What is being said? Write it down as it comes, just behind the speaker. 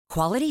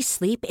Quality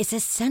sleep is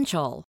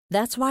essential.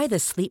 That's why the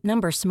Sleep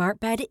Number Smart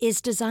Bed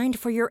is designed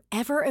for your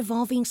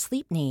ever-evolving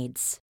sleep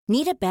needs.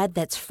 Need a bed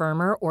that's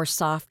firmer or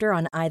softer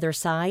on either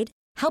side?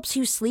 Helps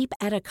you sleep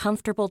at a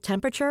comfortable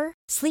temperature?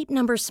 Sleep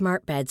Number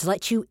Smart Beds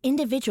let you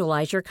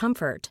individualize your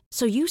comfort,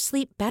 so you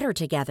sleep better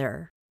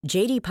together.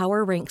 J.D.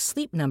 Power ranks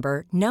Sleep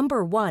Number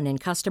 #1 in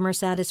customer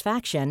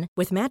satisfaction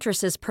with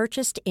mattresses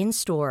purchased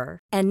in-store.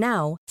 And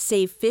now,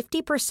 save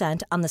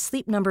 50% on the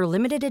Sleep Number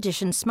Limited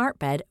Edition Smart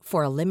Bed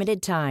for a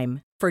limited time.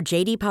 For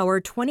J.D. Power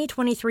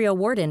 2023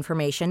 award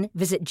information,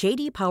 visit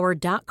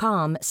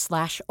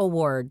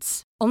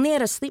jdpower.com/awards. Only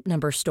at a Sleep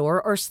Number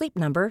store or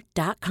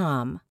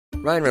sleepnumber.com.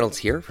 Ryan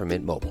Reynolds here from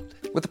Mint Mobile.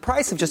 With the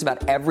price of just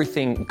about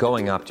everything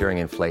going up during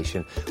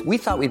inflation, we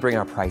thought we'd bring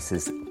our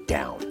prices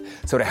down.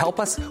 So to help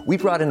us, we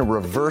brought in a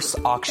reverse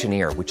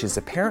auctioneer, which is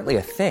apparently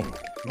a thing.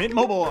 Mint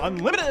Mobile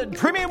Unlimited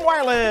Premium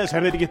Wireless. How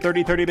to get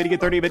 30, 30, how to get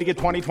 30, how to get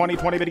 20, 20,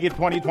 20, how to get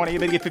 20, 20, how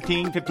to get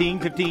 15, 15,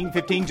 15,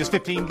 15, just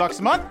 $15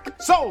 a month?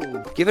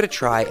 Sold! Give it a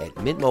try at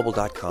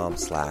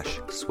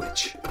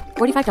mintmobile.com/switch.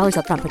 $45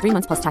 up front for 3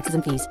 months plus taxes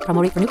and fees.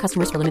 Promo rate for new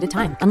customers for limited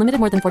time. Unlimited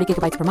more than 40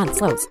 gigabytes per month.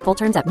 Slows full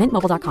terms at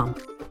mintmobile.com.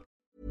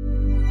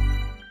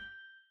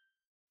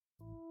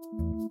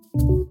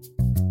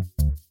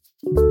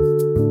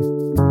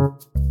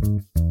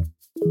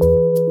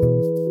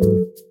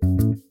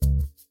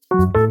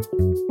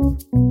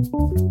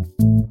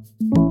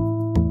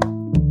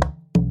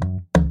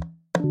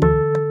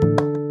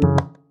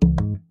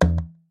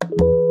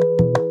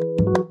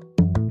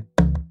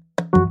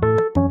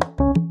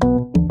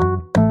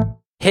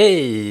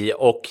 Hej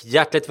och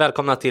hjärtligt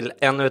välkomna till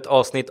ännu ett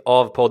avsnitt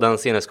av podden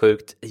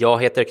Sinnessjukt.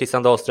 Jag heter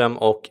Christian Dahlström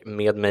och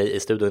med mig i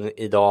studion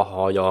idag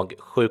har jag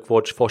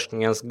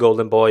sjukvårdsforskningens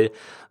Golden Boy,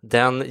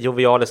 den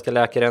jovialiska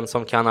läkaren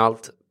som kan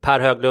allt, Per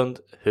Höglund.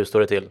 Hur står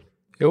det till?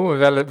 Jo,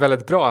 väldigt,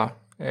 väldigt bra.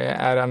 Det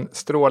är en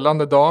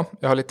strålande dag.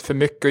 Jag har lite för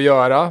mycket att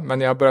göra,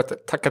 men jag har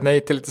börjat tacka nej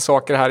till lite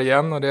saker här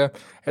igen. Och det är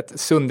ett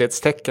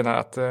sundhetstecken här,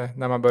 att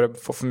när man börjar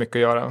få för mycket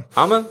att göra.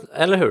 Ja, men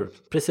eller hur?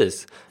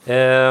 Precis.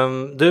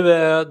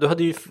 Du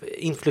hade ju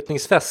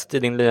inflyttningsfest i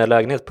din nya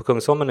lägenhet på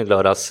Kungsholmen i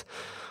lördags.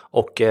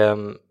 Och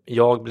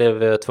jag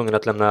blev tvungen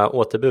att lämna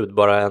återbud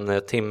bara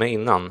en timme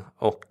innan.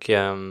 Och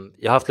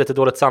jag har haft lite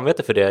dåligt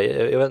samvete för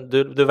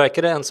det. Du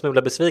verkade en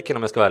smula besviken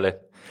om jag ska vara ärlig.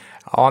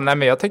 Ja, nej,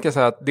 men jag tänker så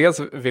här att dels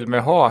vill man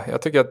ha,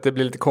 jag tycker att det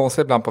blir lite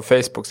konstigt ibland på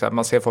Facebook så här,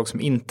 man ser folk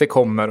som inte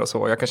kommer och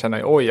så. Jag kan känna,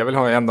 jag vill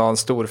ha en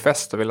stor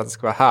fest och vill att det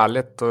ska vara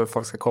härligt och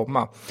folk ska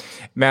komma.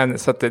 Men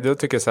så att då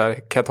tycker jag så här,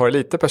 kan jag ta det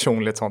lite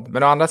personligt sånt.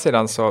 Men å andra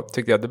sidan så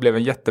tyckte jag att det blev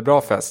en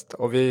jättebra fest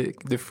och du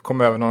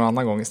kommer över någon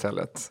annan gång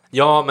istället.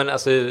 Ja, men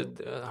alltså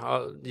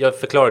jag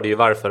förklarade ju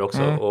varför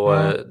också och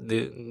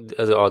det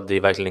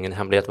är verkligen ingen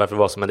hemlighet varför det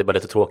var så, men det är bara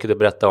lite tråkigt att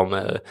berätta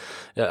om.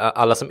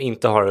 Alla som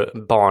inte har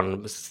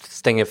barn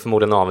stänger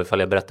förmodligen av ifall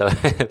jag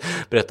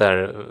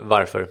berättar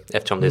varför,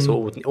 eftersom det är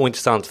så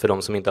ointressant för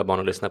de som inte har barn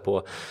att lyssna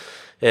på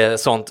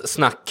sånt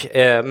snack.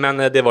 Men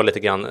det var lite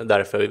grann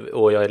därför,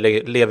 och jag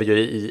lever ju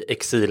i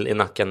exil i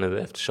Nacka nu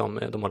eftersom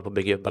de håller på att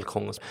bygga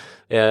balkong.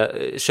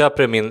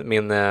 Köper du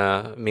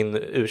min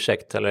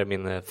ursäkt eller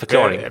min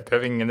förklaring? Jag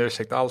behöver ingen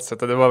ursäkt alls.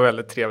 Det var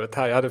väldigt trevligt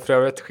här. Jag hade för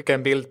övrigt skickat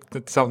en bild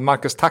till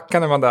Marcus Tacka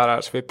när man där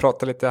här, så vi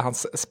pratade lite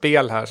hans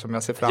spel här som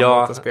jag ser fram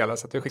emot att spela.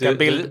 Så att du skickade en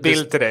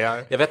bild till dig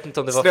här. Jag vet inte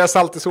om det var... Strös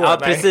alltid så. Ja,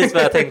 precis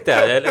vad jag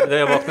tänkte. När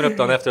jag vaknade upp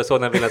dagen efter och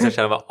såg den bilden så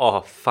kände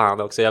jag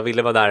fan också. Jag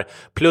ville vara där.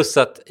 Plus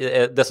att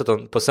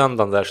dessutom på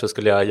söndagen där så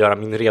skulle jag göra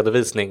min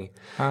redovisning.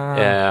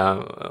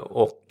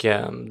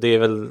 Det är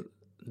väl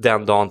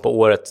den dagen på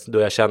året då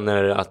jag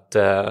känner att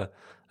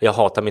jag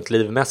hatar mitt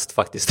liv mest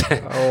faktiskt.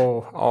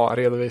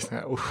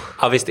 Redovisningar.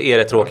 Ja, visst är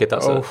det tråkigt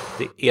alltså.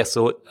 Det är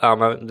så,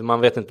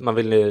 man vet inte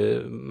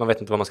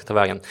vad man ska ta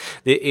vägen.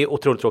 Det är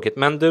otroligt tråkigt.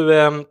 Men du,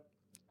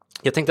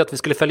 jag tänkte att vi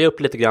skulle följa upp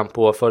lite grann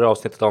på förra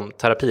avsnittet om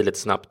terapi lite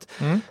snabbt.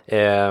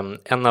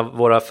 En av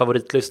våra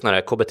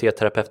favoritlyssnare,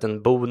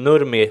 KBT-terapeuten Bo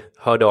Nurmi,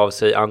 hörde av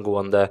sig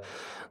angående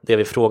det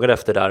vi frågade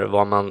efter där,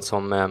 vad man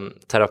som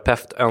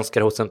terapeut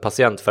önskar hos en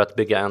patient för att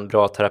bygga en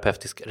bra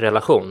terapeutisk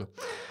relation.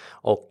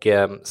 Och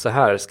så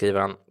här skriver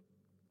han: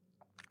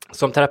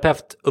 som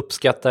terapeut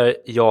uppskattar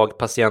jag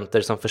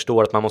patienter som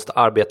förstår att man måste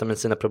arbeta med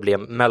sina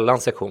problem mellan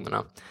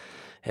sektionerna.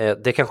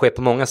 Det kan ske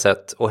på många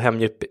sätt och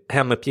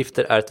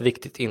hemuppgifter är ett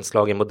viktigt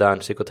inslag i modern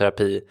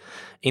psykoterapi.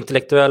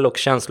 Intellektuell och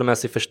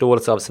känslomässig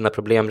förståelse av sina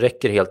problem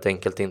räcker helt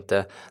enkelt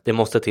inte. Det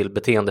måste till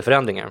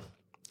beteendeförändringar.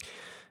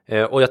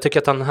 Och jag tycker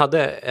att han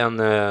hade en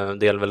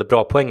del väldigt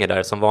bra poänger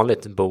där som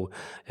vanligt, Bo.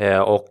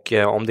 Och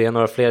om det är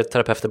några fler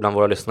terapeuter bland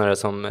våra lyssnare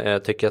som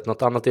tycker att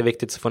något annat är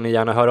viktigt så får ni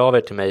gärna höra av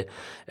er till mig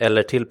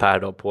eller till Per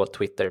då på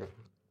Twitter.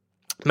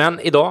 Men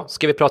idag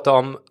ska vi prata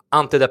om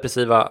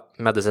antidepressiva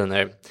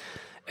mediciner.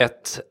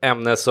 Ett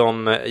ämne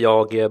som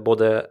jag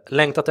både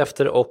längtat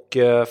efter och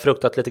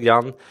fruktat lite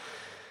grann.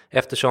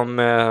 Eftersom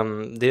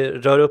det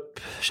rör upp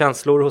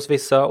känslor hos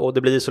vissa och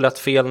det blir så lätt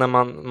fel när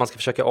man ska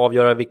försöka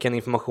avgöra vilken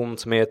information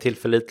som är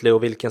tillförlitlig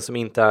och vilken som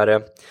inte är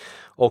det.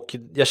 Och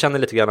jag känner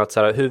lite grann att så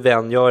här, hur vi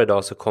än gör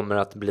idag så kommer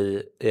det att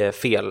bli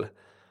fel.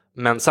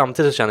 Men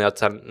samtidigt känner jag att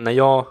så här, när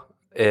jag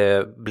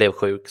blev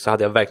sjuk, så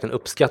hade jag verkligen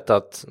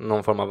uppskattat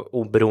någon form av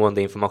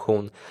oberoende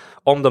information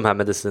om de här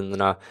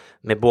medicinerna,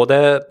 med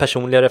både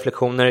personliga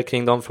reflektioner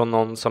kring dem från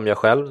någon som jag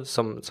själv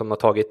som har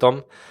tagit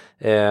dem,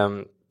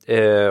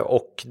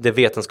 och det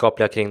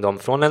vetenskapliga kring dem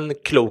från en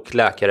klok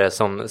läkare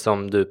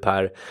som du,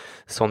 Per,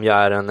 som jag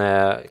är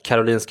en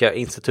Karolinska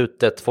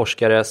institutet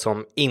forskare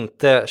som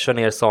inte kör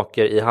ner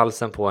saker i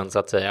halsen på en, så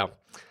att säga.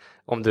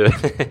 Om du,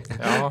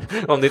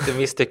 om du inte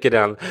misstycker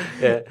den.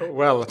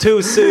 Well.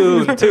 Too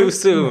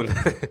soon.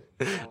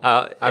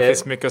 Det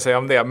finns mycket att säga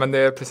om det, men det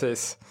är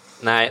precis.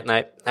 Nej,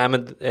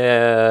 men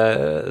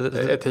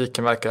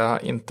etiken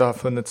verkar inte ha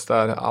funnits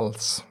där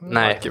alls.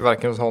 Nej.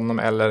 Varken hos honom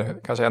eller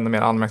kanske ännu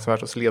mer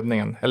anmärkningsvärt hos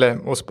ledningen. Eller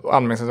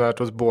anmärkningsvärt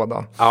hos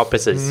båda. Ja,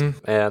 precis.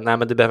 Nej,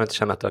 men du behöver inte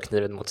känna att du har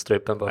kniven mot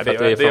strupen bara för att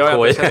du är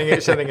från KI.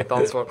 Jag känner inget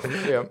ansvar.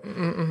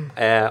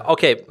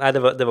 Okej,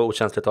 det var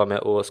okänsligt av mig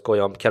att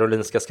skoja om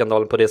Karolinska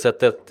skandalen på det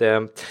sättet.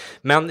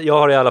 Men jag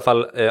har i alla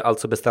fall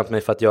alltså bestämt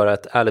mig för att göra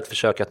ett ärligt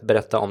försök att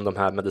berätta om de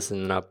här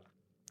medicinerna.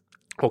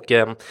 Och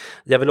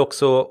jag vill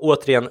också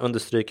återigen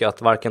understryka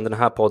att varken den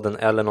här podden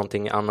eller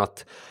någonting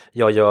annat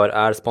jag gör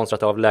är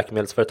sponsrat av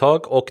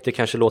läkemedelsföretag, och det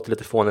kanske låter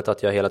lite fånigt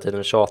att jag hela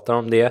tiden tjatar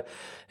om det.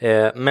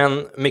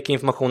 Men mycket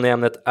information i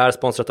ämnet är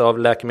sponsrat av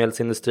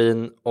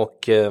läkemedelsindustrin,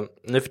 och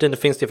nu för tiden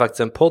finns det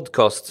faktiskt en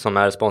podcast som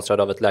är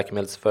sponsrad av ett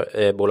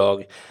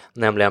läkemedelsbolag,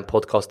 nämligen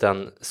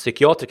podcasten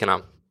Psykiatrikerna.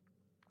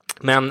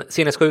 Men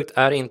sinnessjukt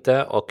är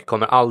inte och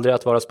kommer aldrig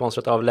att vara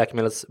sponsrat av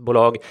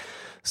läkemedelsbolag.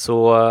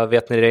 Så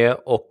vet ni det,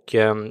 och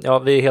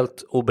vi är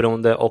helt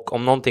oberoende, och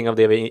om någonting av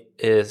det vi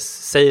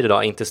säger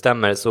idag inte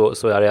stämmer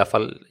så är det i alla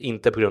fall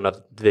inte på grund av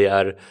att vi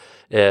är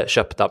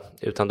köpta,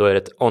 utan då är det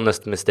ett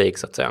honest mistake,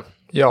 så att säga.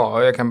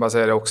 Ja, jag kan bara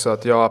säga det också,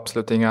 att jag har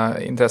absolut inga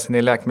intressen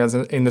i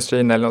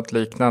läkemedelsindustrin eller något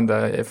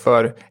liknande.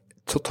 För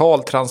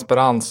total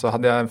transparens så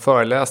hade jag en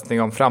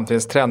föreläsning om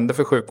framtidens trender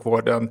för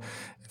sjukvården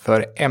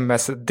för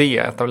MSD,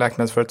 ett av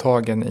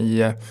läkemedelsföretagen,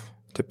 i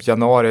typ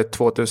januari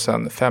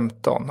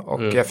 2015,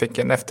 och jag fick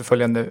en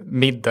efterföljande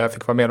middag. Jag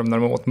fick vara med om när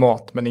de åt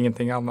mat, men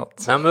ingenting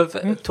annat. Nej,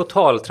 men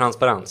total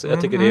transparens.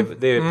 Jag tycker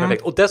det är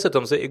perfekt. Och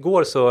dessutom så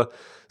igår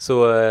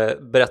så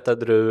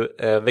berättade du,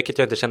 vilket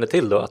jag inte kände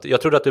till då, att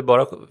jag trodde att du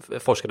bara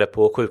forskade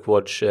på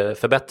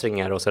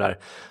sjukvårdsförbättringar och sådär.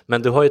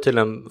 Men du har ju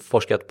tydligen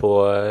forskat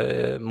på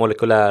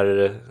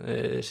molekylär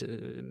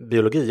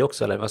biologi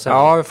också, eller vad säger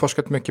du? Ja, jag har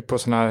forskat mycket på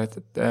sådana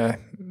här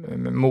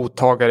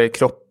mottagare i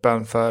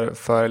kroppen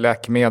för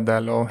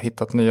läkemedel och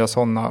hittat nya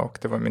sådana, och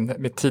det var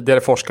mitt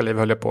tidigare forskarliv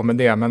höll jag på med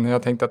det, men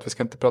jag tänkte att vi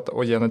ska inte prata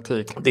om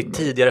genetik. Ditt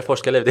tidigare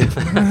forskarliv,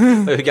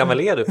 hur gammal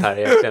är du, Per,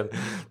 egentligen?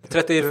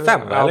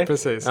 35, eller? Ja,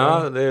 precis.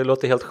 Ja, det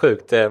låter helt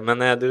sjukt,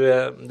 men du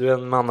är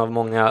en man av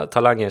många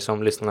talanger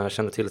som lyssnarna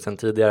känner till sedan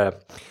tidigare.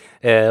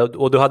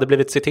 Och du hade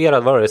blivit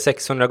citerad, var det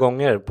 600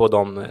 gånger på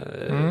de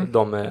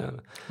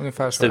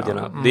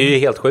studierna. Det är ju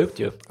helt sjukt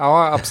ju.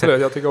 Ja,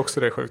 absolut. Jag tycker också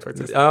det är sjukt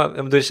faktiskt. Ja,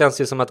 men det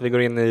känns ju som att vi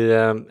går in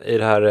i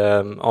det här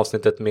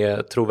avsnittet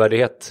med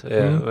trovärdighet.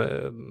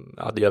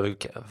 Ja, det gör vi,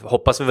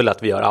 hoppas vi väl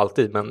att vi gör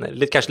alltid,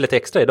 men kanske lite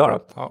extra idag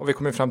då. Ja, och vi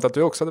kom ju fram till att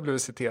du också hade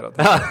blivit citerad.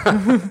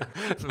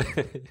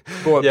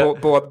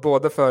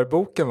 Både för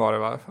boken var det,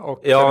 va?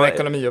 Och en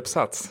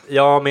ekonomiuppsats.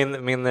 Ja, min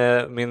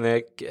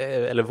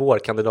eller vår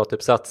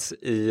kandidatuppsats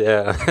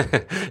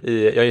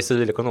jag är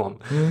civilekonom.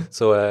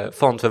 Så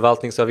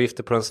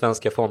fondförvaltningsavgifter på den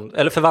svenska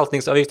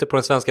förvaltningsavgifter på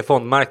den svenska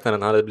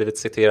fondmarknaden hade blivit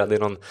citerad i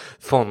någon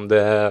fond.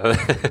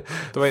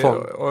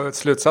 Och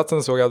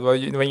slutsatsen såg jag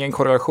att det var ingen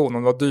korrelation.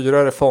 Om det var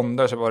dyrare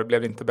fonder så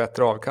blev det inte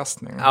bättre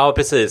avkastning. Ja,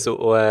 precis.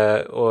 Och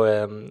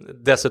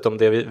dessutom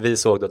det vi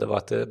såg då, det var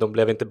att de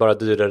blev inte bara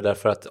dyrare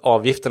därför att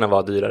avgifterna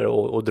var dyrare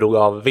och drog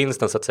av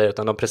vinsten, så att säga,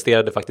 utan de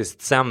presterade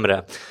faktiskt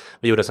sämre.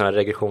 Vi gjorde sådana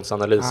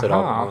regressionsanalyser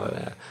av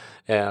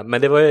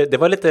men det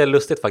var lite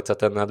lustigt faktiskt att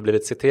den hade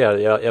blivit citerad.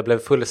 Jag blev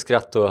full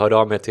skratt och hörde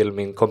av mig till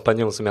min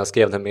kompanjon som jag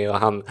skrev den med, och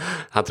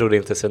han trodde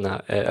inte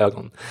sina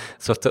ögon.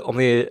 Så att om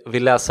ni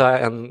vill läsa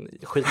en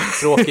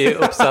skittråkig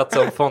uppsats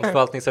om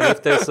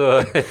fondförvaltningsavgifter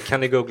så kan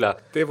ni googla.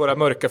 Det är våra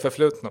mörka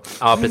förflutna.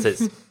 Ja,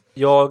 precis.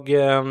 Jag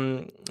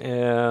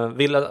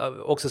vill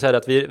också säga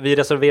att vi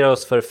reserverar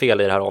oss för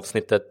fel i det här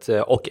avsnittet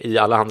och i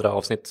alla andra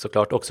avsnitt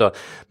såklart också.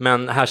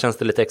 Men här känns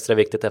det lite extra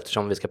viktigt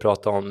eftersom vi ska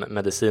prata om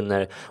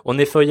mediciner. Och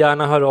ni får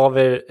gärna höra av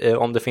er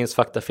om det finns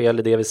faktafel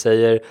i det vi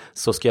säger,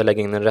 så ska jag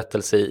lägga in en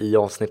rättelse i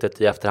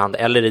avsnittet i efterhand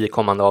eller i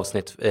kommande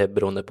avsnitt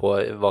beroende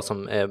på vad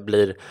som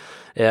blir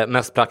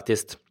mest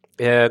praktiskt.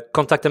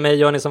 Kontakta mig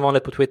gör ni som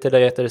vanligt på Twitter där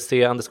jag heter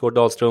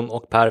C_Dahlström,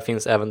 och Per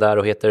finns även där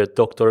och heter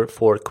Dr.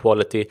 for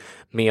Quality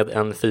med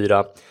en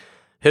 4.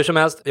 Hur som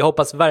helst, jag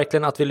hoppas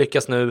verkligen att vi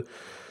lyckas nu,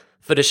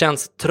 för det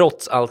känns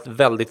trots allt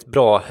väldigt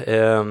bra.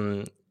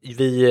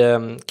 Vi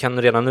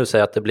kan redan nu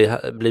säga att det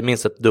blir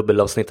minst ett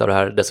dubbelavsnitt av det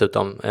här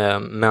dessutom,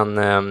 men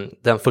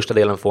den första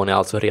delen får ni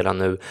alltså redan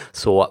nu,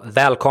 så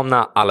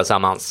välkomna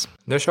allesammans.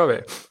 Nu kör vi.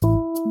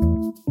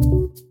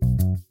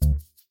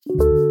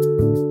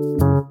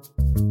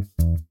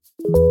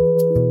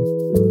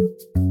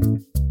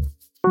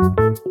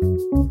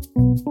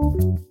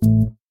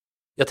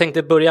 Jag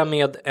tänkte börja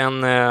med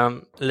en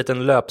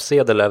liten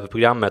löpsedel över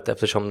programmet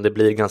eftersom det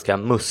blir ganska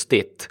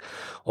mustigt.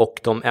 Och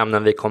de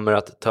ämnen vi kommer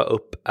att ta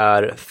upp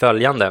är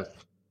följande.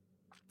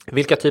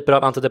 Vilka typer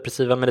av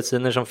antidepressiva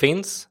mediciner som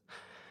finns?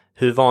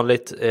 Hur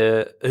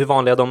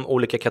vanliga de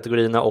olika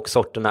kategorierna och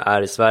sorterna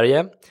är i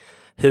Sverige?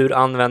 Hur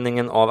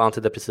användningen av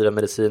antidepressiva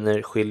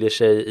mediciner skiljer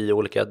sig i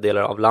olika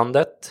delar av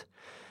landet?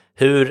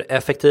 Hur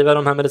effektiva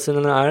de här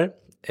medicinerna är?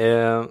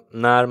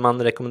 När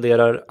man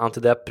rekommenderar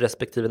antidepp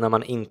respektive när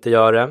man inte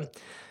gör det.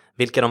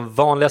 Vilka de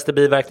vanligaste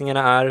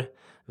biverkningarna är.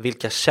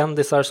 Vilka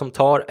kändisar som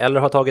tar eller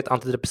har tagit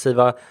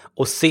antidepressiva.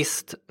 Och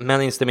sist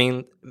men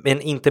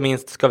inte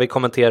minst ska vi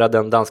kommentera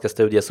den danska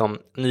studie som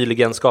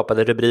nyligen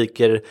skapade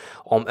rubriker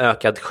om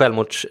ökad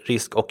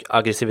självmordsrisk och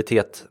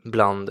aggressivitet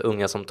bland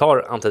unga som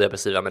tar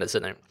antidepressiva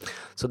mediciner.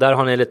 Så där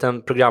har ni en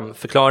liten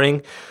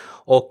programförklaring.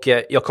 Och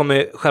jag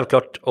kommer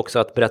självklart också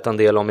att berätta en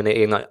del om mina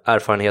egna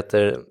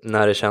erfarenheter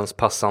när det känns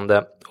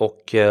passande.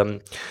 Och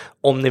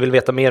om ni vill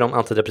veta mer om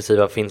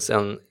antidepressiva finns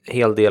en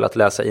hel del att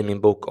läsa i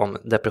min bok om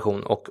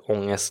depression och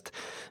ångest.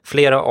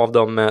 Flera av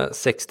de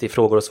 60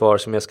 frågor och svar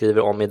som jag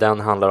skriver om i den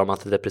handlar om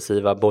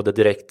antidepressiva, både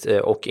direkt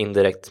och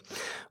indirekt.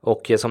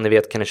 Och som ni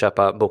vet kan ni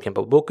köpa boken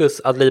på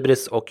Bokus,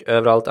 Adlibris och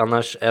överallt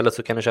annars. Eller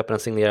så kan ni köpa den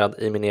signerad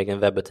i min egen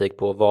webbutik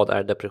på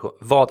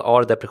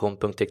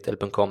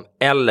vadardepression.tiktl.com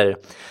eller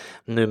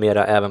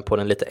numera även på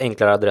den lite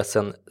enklare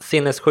adressen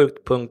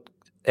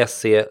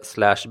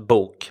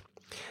sinnessjukt.se/bok.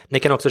 Ni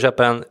kan också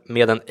köpa den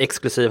med en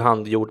exklusiv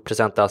handgjord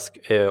presentask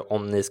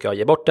om ni ska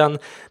ge bort den.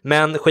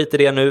 Men skit i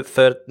det nu,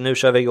 för nu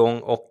kör vi igång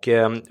och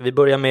vi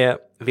börjar med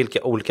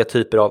vilka olika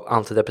typer av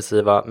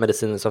antidepressiva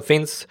mediciner som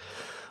finns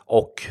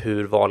och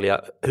hur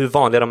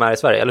vanliga de är i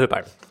Sverige, eller hur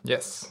Per?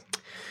 Yes.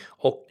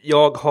 Och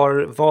jag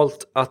har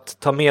valt att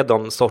ta med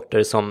de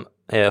sorter som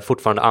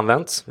fortfarande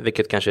används,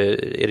 vilket kanske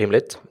är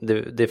rimligt.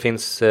 Det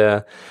finns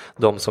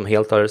de som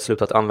helt har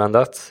slutat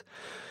användas.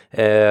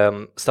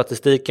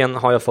 Statistiken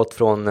har jag fått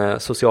från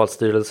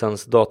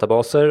Socialstyrelsens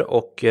databaser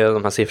och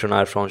de här siffrorna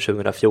är från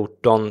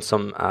 2014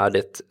 som är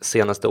det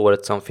senaste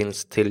året som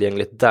finns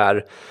tillgängligt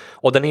där.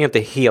 Och den är inte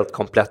helt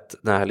komplett,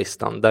 den här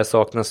listan. Där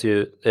saknas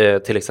ju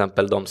till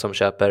exempel de som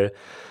köper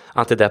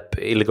antidepp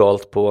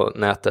illegalt på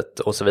nätet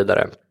och så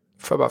vidare.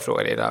 Får jag bara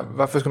fråga dig där,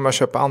 varför ska man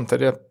köpa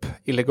antidepp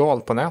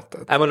illegalt på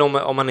nätet? Nej, men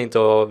om man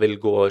inte vill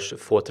gå och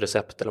få ett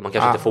recept eller man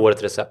kanske inte får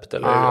ett recept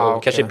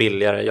eller kanske är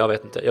billigare, jag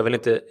vet inte. Jag vill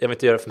inte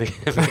göra för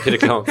mycket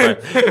reklam för det.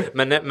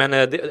 Men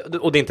det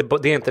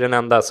är inte den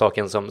enda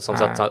saken som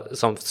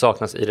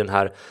saknas i den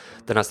här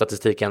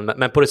statistiken.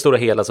 Men på det stora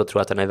hela så tror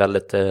jag att den är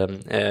väldigt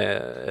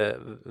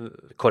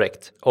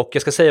korrekt. Och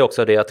jag ska säga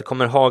också det att det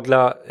kommer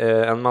hagla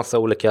en massa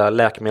olika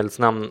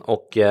läkemedelsnamn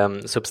och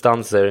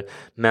substanser.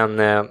 Men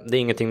det är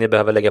ingenting ni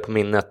behöver lägga på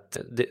minnet.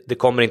 Det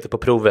kommer inte på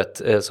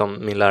provet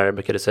som min lärare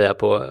brukade säga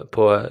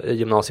på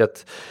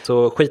gymnasiet.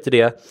 Så skit i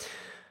det.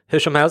 Hur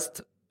som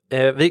helst.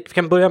 Vi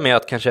kan börja med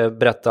att kanske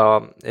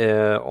berätta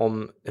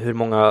om hur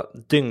många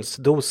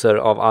dygnsdoser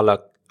av alla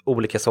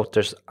olika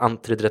sorters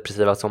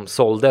antidepressiva som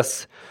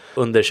såldes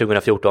under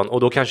 2014. Och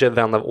då kanske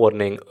vän av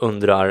ordning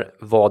undrar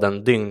vad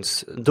en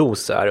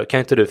dygnsdos är. Kan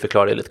inte du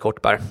förklara det lite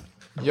kort, Per?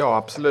 Ja,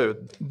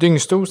 absolut.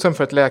 Dygnsdosen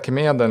för ett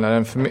läkemedel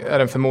är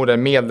den förmodade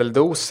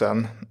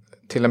medeldosen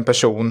till en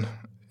person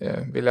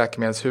vid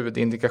läkemedels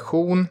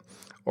huvudindikation.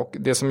 Och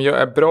det som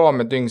är bra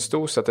med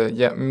dygnsdos är att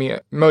det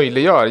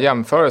möjliggör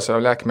jämförelser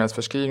av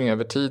läkemedelsförskrivning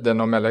över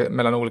tiden och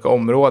mellan olika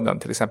områden,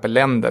 till exempel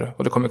länder.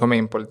 Och det kommer vi komma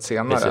in på lite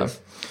senare.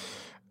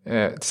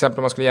 Till exempel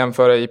om man skulle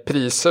jämföra i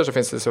priser så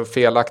finns det så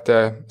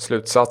felaktiga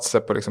slutsatser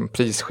på liksom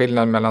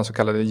prisskillnad mellan så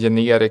kallade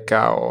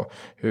generika och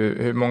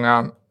hur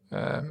många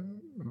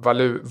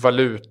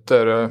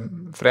valutor,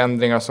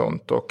 förändringar och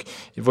sånt. Och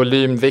i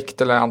volym,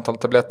 vikt eller antal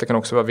tabletter kan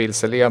också vara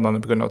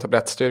vilseledande på grund av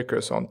tablettstyrkor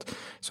och sånt.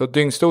 Så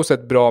dygnsdos är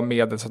ett bra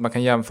medel så att man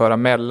kan jämföra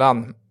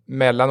mellan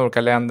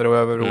olika länder och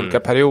över olika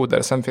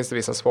perioder. Sen finns det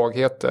vissa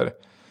svagheter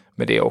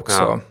med det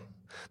också. Ja.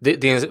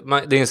 Det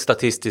är en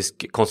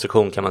statistisk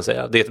konstruktion kan man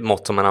säga. Det är ett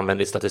mått som man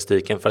använder i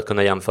statistiken för att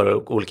kunna jämföra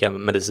olika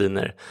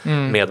mediciner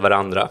med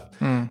varandra.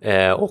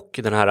 Och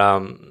den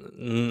här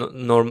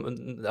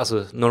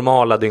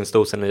normala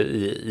dygnsdosen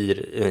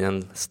i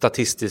en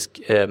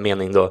statistisk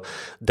mening då,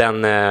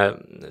 den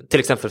till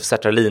exempel för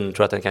sertralin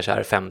tror jag att den kanske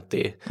är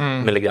 50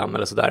 milligram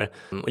eller sådär.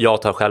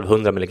 Jag tar själv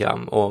 100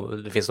 milligram och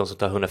det finns de som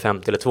tar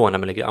 150 eller 200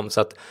 milligram.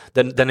 Så att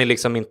den är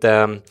liksom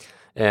inte...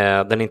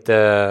 Den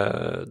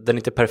är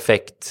inte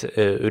perfekt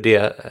ur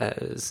det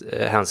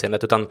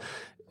hänseendet, utan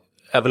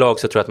överlag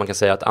så tror jag att man kan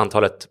säga att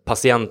antalet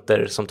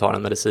patienter som tar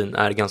en medicin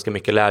är ganska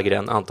mycket lägre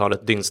än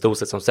antalet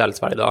dygnsdoser som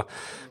säljs varje dag.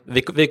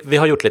 Vi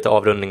har gjort lite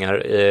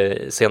avrundningar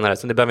senare,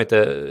 så ni behöver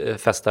inte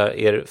fästa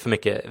er för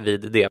mycket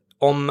vid det.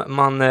 Om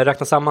man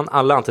räknar samman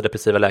alla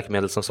antidepressiva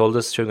läkemedel som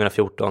såldes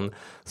 2014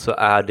 så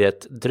är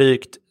det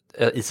drygt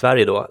i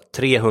Sverige då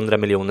 300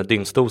 miljoner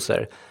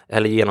dygnsdoser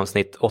eller i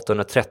genomsnitt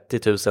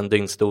 830 000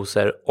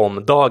 dygnsdoser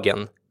om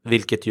dagen,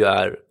 vilket ju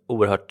är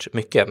oerhört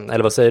mycket.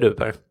 Eller vad säger du,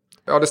 Per?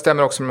 Ja, det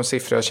stämmer också med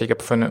siffror jag kikade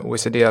på för en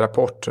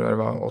OECD-rapport där det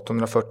var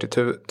 840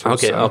 000.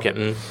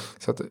 Okej.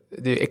 Så att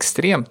det är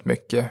extremt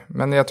mycket.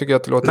 Men jag tycker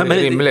att det låter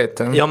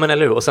rimligt. Ja, men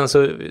eller hur? Och sen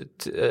så,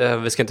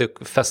 vi ska inte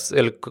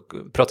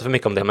prata för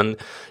mycket om det, men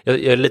jag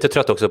är lite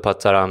trött också på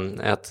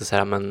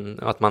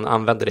att man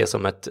använder det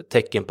som ett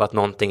tecken på att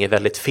någonting är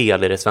väldigt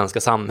fel i det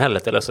svenska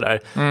samhället eller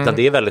sådär. Utan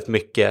det är väldigt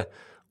mycket,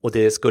 och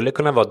det skulle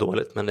kunna vara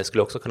dåligt, men det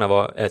skulle också kunna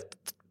vara ett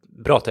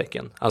bra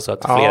tecken. Alltså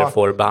att fler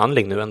får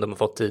behandling nu än de har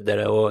fått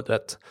tidigare och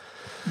rätt.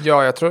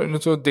 Ja, jag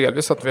tror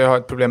delvis att vi har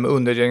ett problem med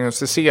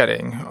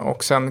underdiagnostisering.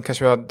 Och sen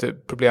kanske vi har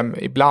ett problem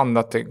ibland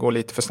att det går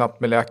lite för snabbt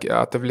med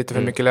att det är lite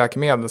för mycket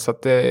läkemedel. Så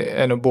att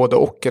det är nog både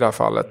och i det här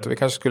fallet. Och vi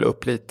kanske skulle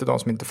upp lite de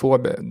som inte får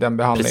den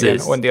behandlingen.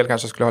 Precis. Och en del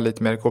kanske skulle ha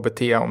lite mer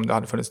KBT om det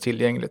hade funnits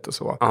tillgängligt och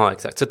så. Ja,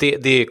 exakt. Så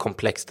det är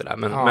komplext det där.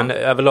 Men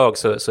överlag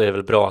så är det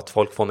väl bra att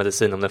folk får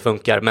medicin om det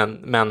funkar.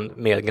 Men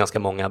med ganska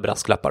många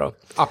brasklappar då.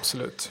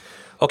 Absolut.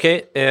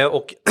 Okej,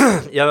 och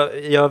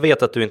jag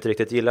vet att du inte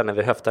riktigt gillar när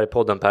vi höftar i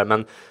podden, Per,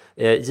 men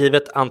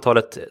givet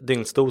antalet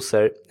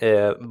dygnsdoser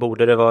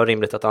borde det vara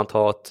rimligt att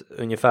anta att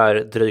ungefär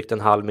drygt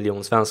 500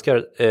 000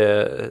 svenskar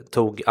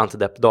tog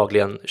antidepp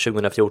dagligen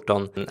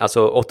 2014.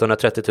 Alltså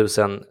 830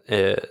 000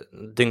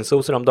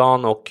 dygnsdoser om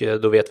dagen, och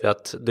då vet vi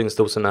att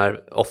dygnsdosen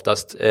är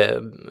oftast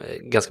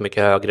ganska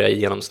mycket högre i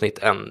genomsnitt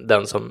än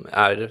den som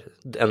är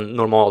en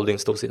normal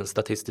dygnsdos i en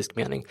statistisk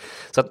mening.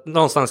 Så att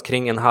någonstans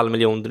kring 500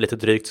 000 lite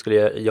drygt skulle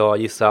jag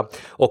gissa.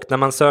 Och när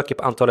man söker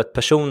på antalet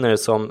personer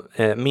som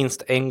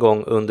minst en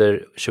gång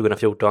under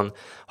 2014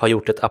 har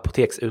gjort ett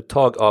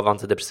apoteksuttag av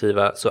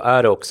antidepressiva, så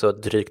är det också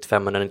drygt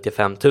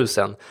 595 000,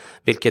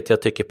 vilket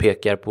jag tycker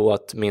pekar på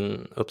att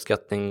min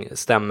uppskattning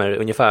stämmer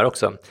ungefär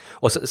också.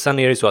 Och sen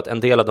är det ju så att en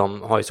del av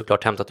dem har ju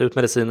såklart hämtat ut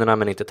medicinerna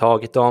men inte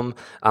tagit dem.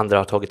 Andra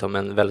har tagit dem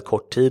en väldigt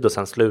kort tid och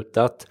sen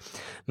slutat.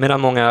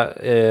 Medan många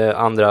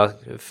andra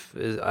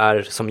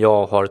är som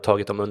jag har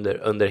tagit dem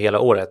under hela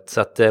året.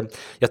 Så att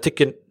jag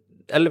tycker,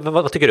 eller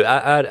vad tycker du?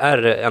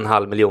 Är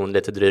 500 000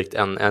 lite drygt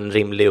en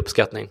rimlig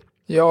uppskattning?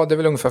 Ja, det är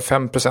väl ungefär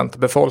 5% av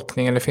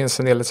befolkningen. Det finns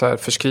en del så här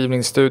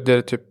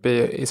förskrivningsstudier typ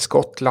i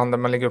Skottland där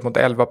man ligger upp mot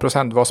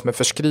 11% vad som är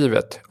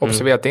förskrivet.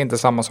 Observera att det är inte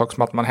samma sak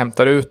som att man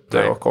hämtar ut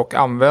det och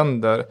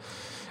använder.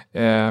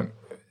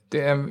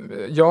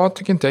 Jag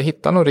tycker inte jag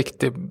hittar någon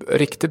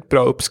riktigt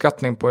bra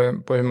uppskattning på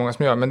hur många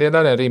som gör. Men det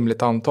där är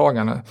rimligt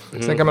antagande.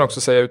 Sen kan man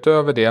också säga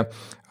utöver det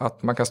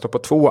att man kan stå på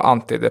 2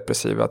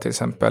 antidepressiva, till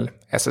exempel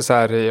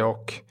SSRI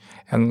och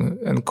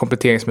en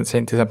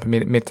kompletteringsmedicin, till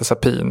exempel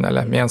mirtazapin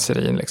eller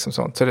Menserin liksom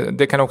sånt. Så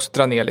det kan också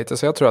dra ner lite.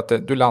 Så jag tror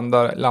att du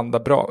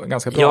landar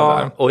ganska bra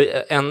där. Ja, och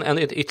en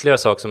ytterligare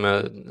sak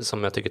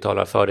som jag tycker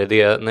talar för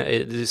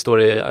det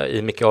står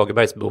i Micke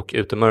Agerbergs bok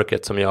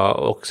Utemörkret, som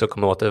jag också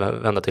kommer att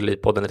återvända till i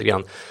podden lite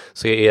grann.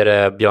 Så är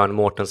det Björn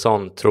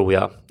Mårtensson, tror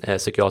jag,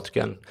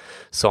 psykiatrikern,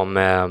 som,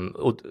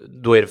 och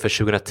då är det för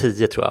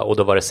 2010 tror jag, och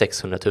då var det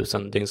 600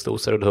 000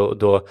 dygnsdoser, och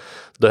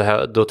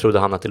då trodde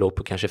han att det låg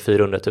på kanske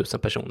 400 000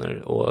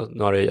 personer, och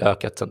nu har det ju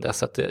ökat sedan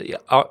dess. Att,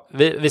 ja,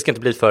 vi ska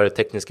inte bli för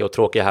tekniska och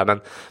tråkiga här,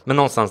 men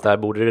någonstans där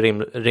borde det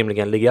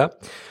rimligen ligga.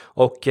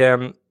 Och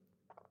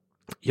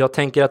jag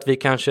tänker att vi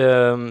kanske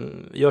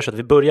gör så att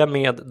vi börjar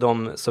med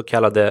de så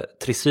kallade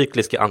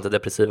tricykliska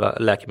antidepressiva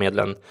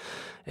läkemedlen,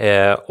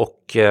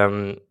 och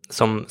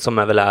som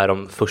väl är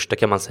de första,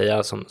 kan man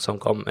säga, som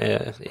kom.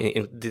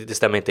 Det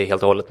stämmer inte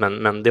helt och hållet,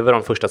 men det var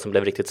de första som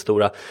blev riktigt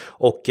stora.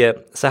 Och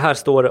så här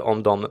står det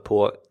om dem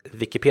på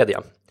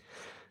Wikipedia.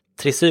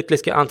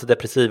 Tricykliska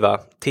antidepressiva,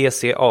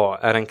 TCA,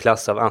 är en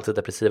klass av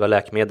antidepressiva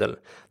läkemedel.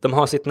 De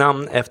har sitt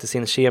namn efter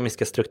sin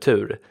kemiska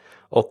struktur,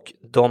 och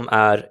de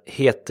är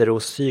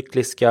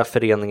heterocykliska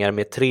föreningar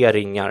med 3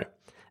 ringar.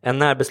 En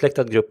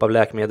närbesläktad grupp av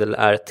läkemedel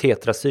är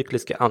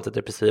tetracykliska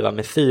antidepressiva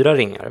med 4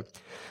 ringar.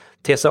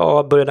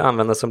 TCA började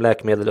användas som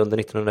läkemedel under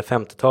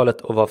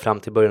 1950-talet och var fram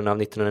till början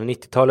av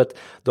 1990-talet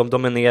de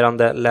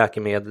dominerande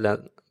läkemedlen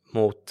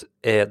mot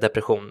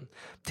depression.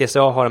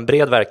 TCA har en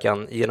bred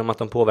verkan genom att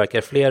de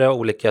påverkar flera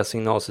olika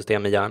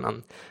signalsystem i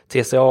hjärnan.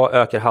 TCA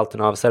ökar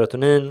halten av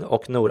serotonin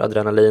och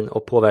noradrenalin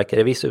och påverkar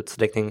i viss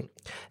utsträckning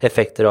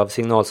effekter av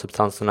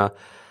signalsubstanserna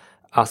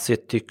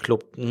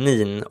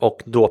acetylcholine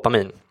och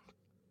dopamin.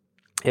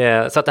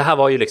 Så att det här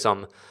var ju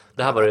liksom...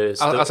 Det här var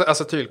det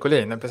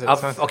acetylkolin, precis.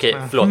 Okej,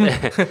 förlåt.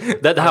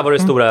 Det här var det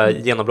stora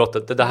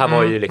genombrottet. Det här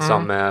var ju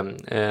liksom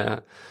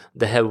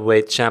the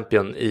heavyweight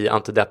champion i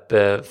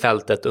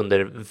antidepp-fältet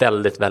under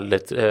väldigt,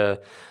 väldigt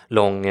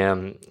lång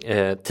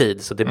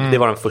tid. Så det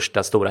var den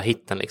första stora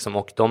hitten liksom.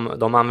 Och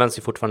de används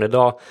ju fortfarande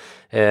idag.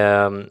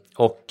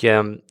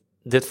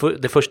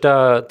 Det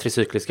första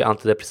tricykliska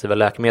antidepressiva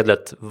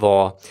läkemedlet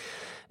var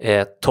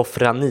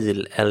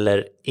Tofranil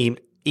eller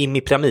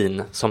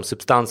Imipramin, som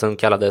substansen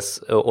kallades,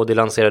 och det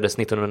lanserades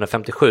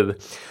 1957.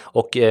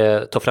 Och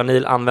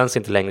Tofranil används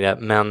inte längre,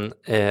 men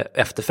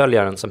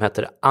efterföljaren som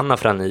heter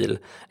Anafranil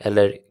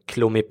eller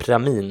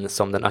Clomipramin,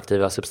 som den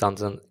aktiva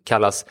substansen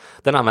kallas,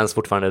 den används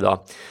fortfarande idag.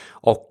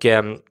 Och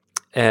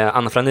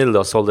Anafranil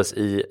då såldes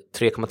i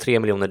 3,3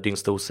 miljoner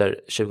dygnsdoser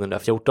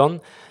 2014,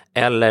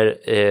 eller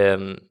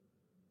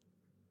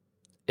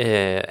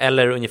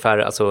eller ungefär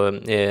alltså,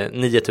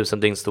 9000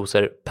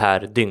 dygnsdoser per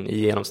dygn i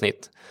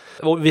genomsnitt.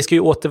 Och vi ska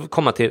ju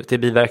återkomma till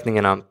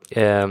biverkningarna.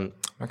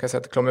 Man kan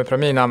säga att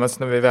klomipramin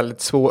används vid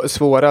väldigt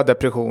svåra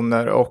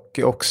depressioner och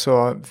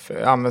också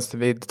används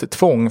vid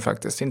tvång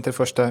faktiskt. Inte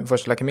första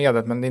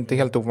läkemedlet, men det är inte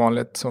helt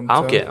ovanligt. Sånt,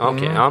 Okej.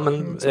 Ja,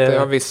 men,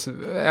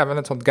 även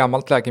ett sånt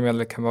gammalt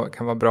läkemedel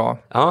kan vara bra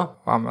att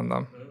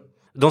använda.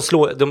 De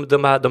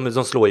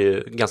slår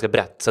ju ganska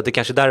brett, så det är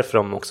kanske därför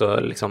de också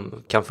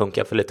liksom kan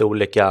funka för lite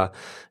olika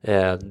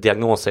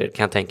diagnoser,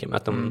 kan jag tänka mig.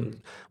 Att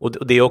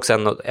och det är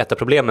också ett av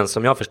problemen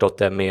som jag har förstått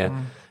det med,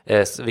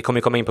 vi kommer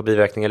ju komma in på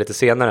biverkningar lite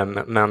senare,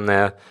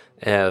 men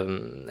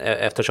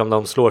eftersom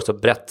de slår så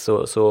brett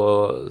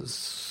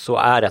så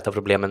är ett av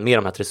problemen med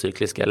de här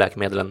tricykliska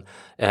läkemedlen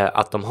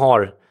att de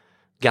har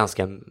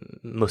ganska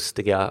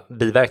mustiga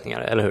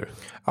biverkningar, eller hur?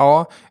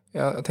 Ja,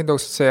 jag tänkte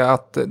också säga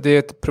att det är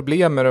ett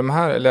problem med de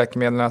här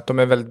läkemedlen att de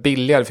är väldigt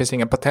billiga, det finns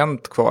inga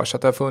patent kvar, så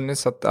att det har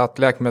funnits att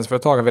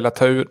läkemedelsföretag har velat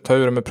ta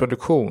ur dem i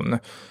produktion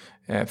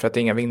för att det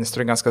är inga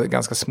vinster,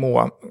 ganska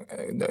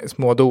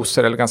små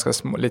doser eller ganska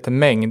liten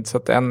mängd. Så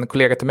att en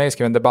kollega till mig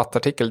skrev en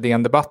debattartikel,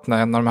 DN Debatt,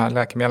 när en av de här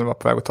läkemedlen var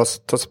på väg att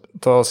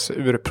tas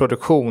ur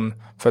produktion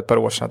för ett par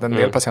år sedan. Att en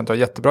del patienter har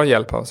jättebra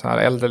hjälp av sådana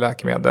här äldre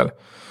läkemedel.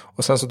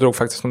 Och sen så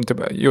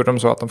gjorde de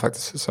så att de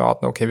faktiskt sa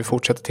att okej, vi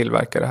fortsätter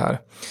tillverka det här.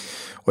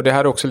 Och det här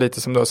är också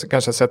lite som du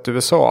kanske har sett i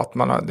USA, att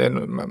man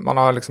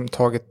har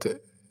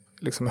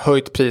liksom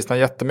höjt priserna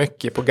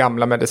jättemycket på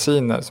gamla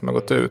mediciner som har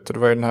gått ut. Och det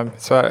var ju den här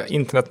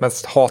internet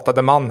mest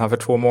hatade man här för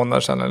 2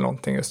 månader sedan eller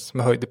någonting, just, som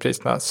höjde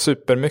priserna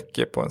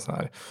supermycket på en sån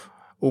här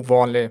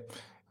ovanlig.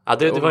 Ja,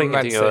 det var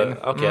ingenting.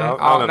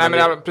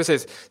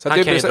 Precis. Så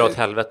han kan ju dra åt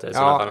helvete i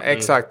sådana fall.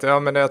 Exakt. Ja,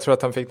 men jag tror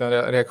att han fick den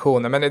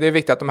reaktionen. Men det är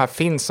viktigt att de här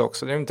finns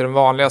också. Det är inte den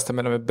vanligaste,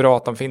 men de är bra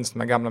att de finns, de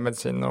här gamla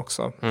medicinerna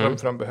också.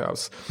 För de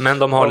behövs. Men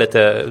de har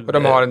och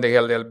de har en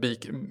hel del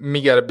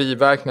mer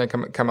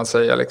biverkningar kan man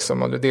säga.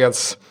 Liksom. Och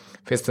dels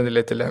finns det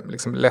lite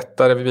liksom,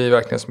 lättare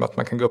biverkningar, som att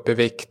man kan gå upp i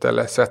vikt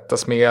eller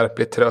svettas mer,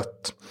 bli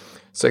trött,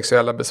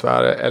 sexuella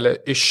besvär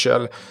eller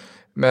yrsel.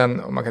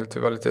 Men man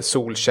kan vara lite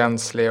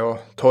solkänslig och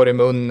torr i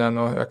munnen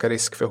och öka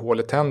risk för hål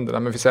i tänderna.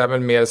 Men det finns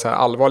även mer så här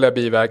allvarliga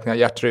biverkningar,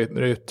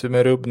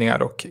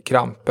 hjärtrytmrubbningar och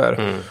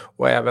kramper.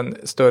 Och även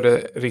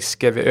större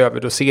risker vid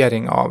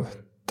överdosering av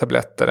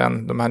tabletter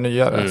än de här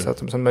nyare. Så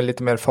att de är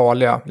lite mer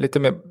farliga.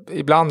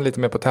 Ibland lite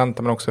mer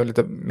potenta, men också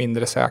lite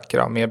mindre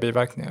säkra och mer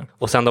biverkningar.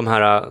 Och sen de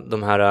här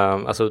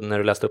alltså när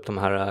du läste upp de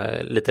här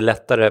lite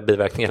lättare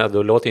biverkningarna,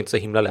 då låter det inte så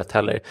himla lätt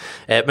heller.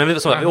 Men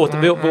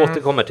vi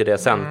återkommer till det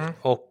sen.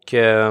 Och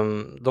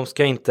de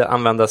ska inte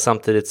användas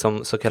samtidigt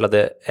som så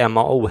kallade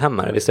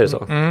MAO-hämmare, visst är det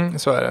så?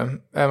 Så är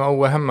det.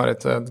 MAO-hämmare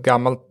är ett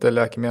gammalt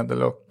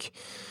läkemedel, och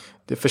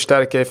det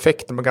förstärker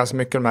effekten på ganska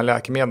mycket av de här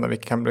läkemedlen,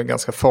 vilket kan bli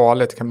ganska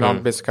farligt. Det kan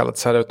bland bli så kallat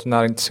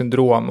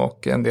serotoninsyndrom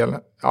och en del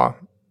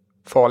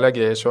farliga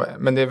grejer. Så.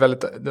 Men det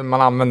är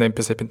man använder i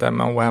princip inte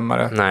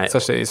MAO-hämmare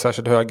i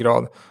särskilt hög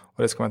grad.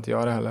 Och det ska man inte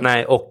göra heller.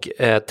 Nej, och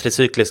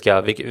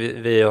tricykliska,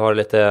 vi har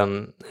lite,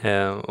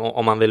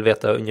 om man vill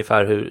veta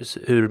ungefär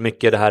hur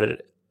mycket det här,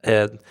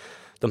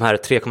 de här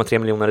 3,3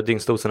 miljoner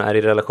dygnsdoserna är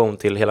i relation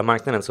till hela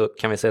marknaden, så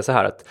kan vi säga så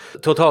här att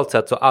totalt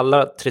sett så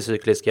alla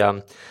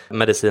tricykliska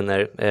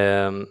mediciner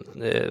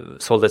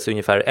såldes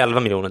ungefär 11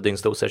 miljoner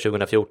dygnsdoser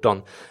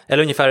 2014,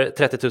 eller ungefär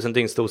 30 000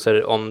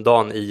 dygnsdoser om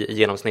dagen i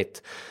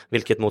genomsnitt,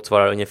 vilket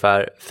motsvarar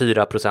ungefär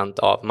 4%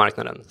 av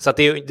marknaden. Så att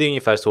det är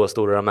ungefär så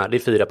stora de är,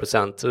 det är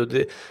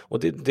 4%, och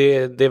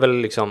det är väl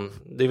liksom,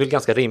 det är väl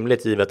ganska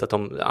rimligt givet att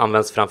de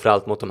används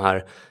framförallt mot de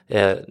här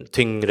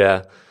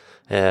tyngre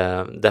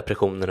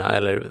depressionerna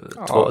eller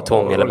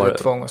tvång eller bara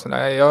tvång och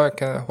sådär. Jag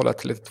kan hålla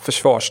till ett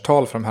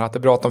försvarstal för de här, att det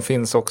är bra att de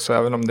finns också,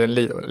 även om det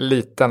är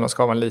liten och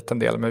ska vara en liten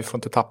del, men vi får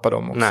inte tappa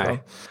dem också.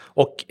 Nej.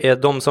 Och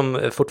de som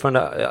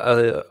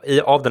fortfarande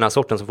av den här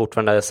sorten som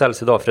fortfarande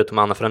säljs idag, förutom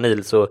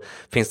Anafranil, så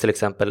finns till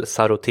exempel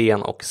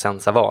Saroten och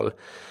Sensaval.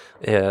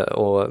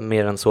 Och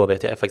mer än så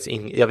vet jag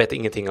faktiskt jag vet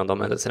ingenting om de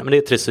medicinerna, men det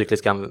är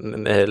tricykliska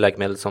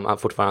läkemedel som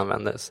fortfarande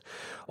användes.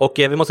 Och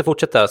vi måste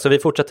fortsätta, så vi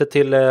fortsätter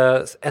till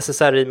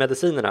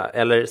SSRI-medicinerna,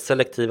 eller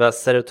selektiva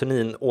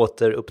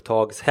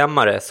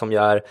serotoninåterupptagshämmare, som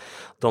är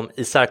de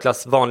i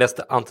särklass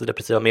vanligaste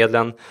antidepressiva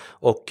medlen,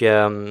 och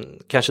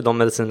kanske de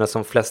medicinerna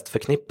som flest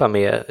förknippar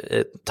med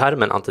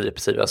termen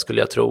antidepressiva,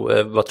 skulle jag tro.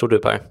 Vad tror du,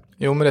 Per?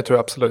 Jo, men det tror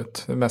jag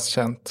absolut, det är mest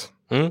känt.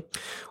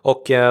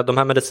 Och de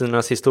här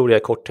medicinernas historia i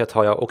korthet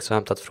har jag också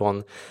hämtat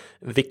från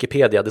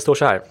Wikipedia. Det står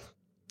så här: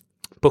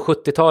 på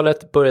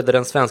 70-talet började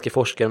den svenska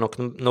forskaren och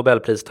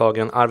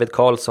Nobelpristagaren Arvid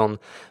Carlsson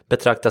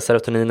betrakta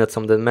serotoninet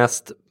som den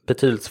mest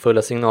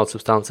betydelsefulla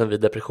signalsubstansen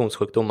vid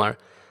depressionssjukdomar.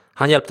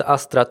 Han hjälpte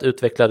Astra att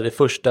utveckla det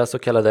första så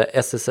kallade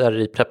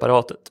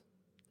SSRI-preparatet.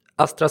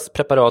 Astras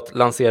preparat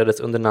lanserades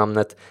under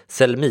namnet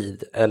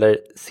Selmid eller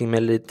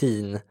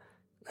Cimelidin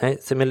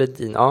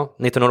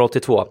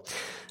 1982.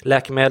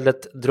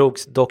 Läkemedlet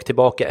drogs dock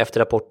tillbaka efter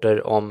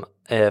rapporter om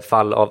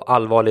fall av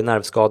allvarlig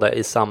nervskada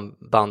i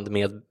samband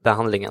med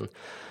behandlingen.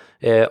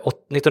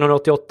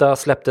 1988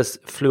 släpptes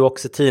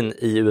fluoxetin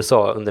i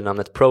USA under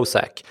namnet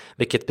Prozac,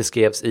 vilket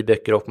beskrevs i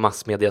böcker och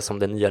massmedia som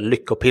det nya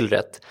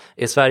lyckopillret.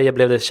 I Sverige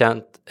blev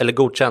det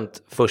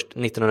godkänt först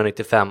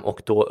 1995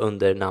 och då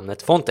under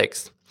namnet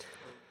Fontex.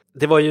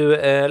 Det var ju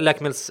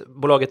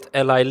läkemedelsbolaget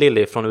Eli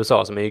Lilly från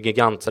USA som är ju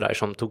gigant sådär,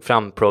 som tog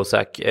fram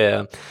Prozac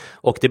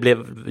och det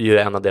blev ju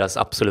en av deras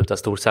absoluta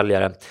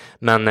storsäljare.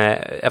 Men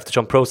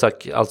eftersom Prozac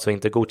alltså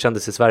inte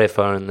godkändes i Sverige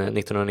förrän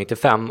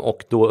 1995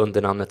 och då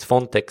under namnet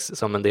Fontex,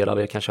 som en del av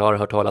er kanske har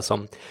hört talas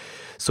om,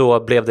 så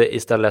blev det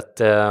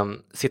istället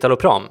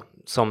Citalopram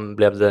som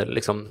blev det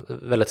liksom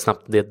väldigt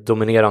snabbt det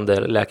dominerande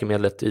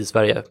läkemedlet i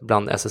Sverige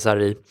bland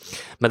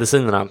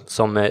SSRI-medicinerna,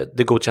 som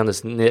det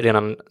godkändes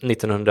redan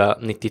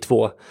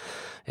 1992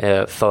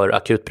 för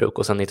akutbruk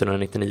och sedan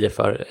 1999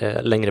 för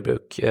längre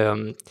bruk.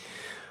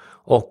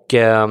 Och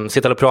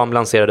Citalopram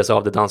lanserades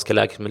av det danska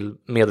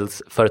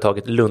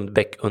läkemedelsföretaget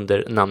Lundbeck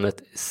under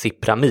namnet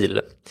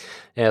Cipramil.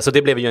 Så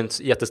det blev ju en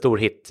jättestor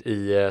hit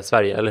i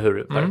Sverige, eller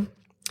hur?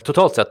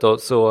 Totalt sett då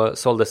så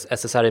såldes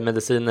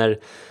SSRI-mediciner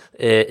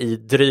i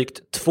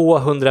drygt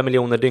 200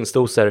 miljoner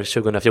dygnsdoser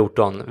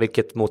 2014,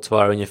 vilket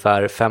motsvarar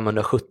ungefär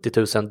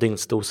 570 000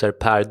 dygnsdoser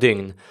per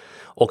dygn.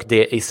 Och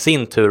det i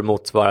sin tur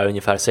motsvarar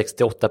ungefär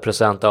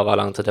 68% av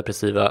alla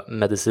antidepressiva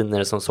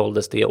mediciner som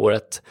såldes det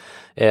året.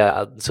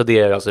 Så det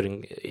är alltså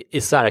den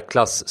i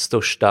särklass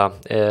största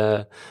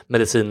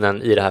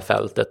medicinen i det här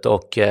fältet,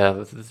 och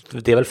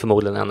det är väl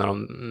förmodligen en av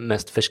de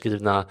mest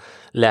förskrivna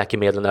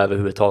läkemedlen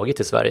överhuvudtaget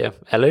i Sverige,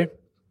 eller?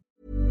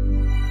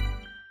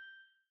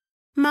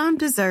 Mom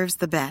deserves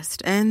the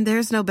best, and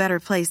there's no better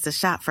place to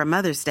shop for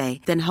Mother's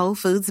Day than Whole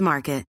Foods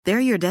Market. They're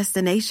your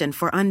destination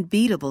for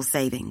unbeatable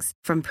savings,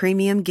 from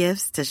premium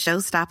gifts to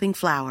show-stopping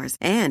flowers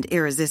and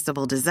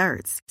irresistible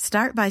desserts.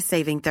 Start by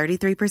saving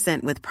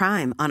 33% with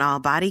Prime on all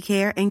body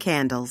care and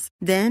candles.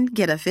 Then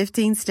get a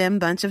 15-stem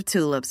bunch of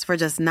tulips for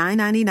just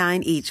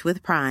 $9.99 each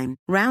with Prime.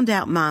 Round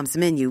out Mom's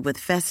menu with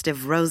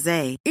festive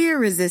rosé,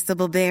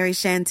 irresistible berry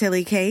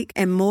chantilly cake,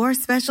 and more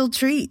special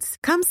treats.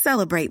 Come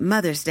celebrate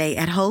Mother's Day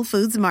at Whole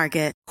Foods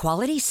Market.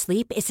 Quality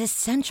sleep is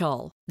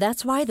essential.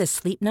 That's why the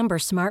Sleep Number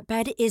Smart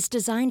Bed is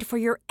designed for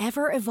your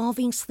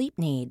ever-evolving sleep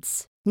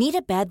needs. Need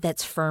a bed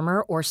that's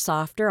firmer or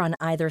softer on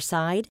either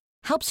side?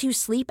 Helps you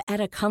sleep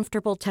at a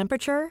comfortable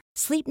temperature?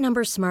 Sleep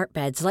Number Smart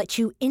Beds let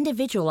you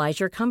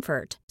individualize your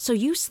comfort, so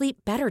you sleep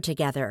better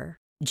together.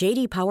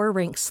 J.D. Power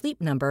ranks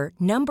Sleep Number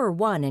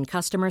 #1 in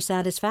customer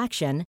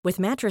satisfaction with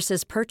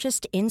mattresses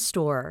purchased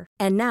in-store.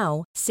 And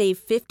now, save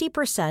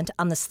 50%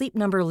 on the Sleep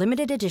Number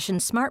Limited Edition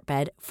Smart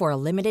Bed for a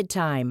limited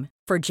time.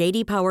 For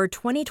J.D. Power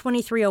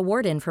 2023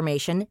 award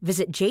information,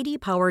 visit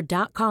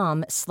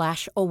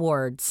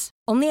jdpower.com/awards.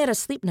 Only at a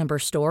Sleep Number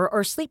store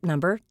or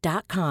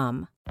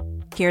sleepnumber.com.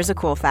 Here's a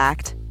cool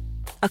fact.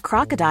 A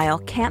crocodile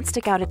can't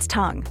stick out its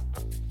tongue.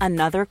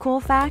 Another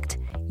cool fact,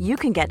 you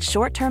can get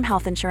short-term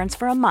health insurance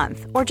for a month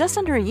or just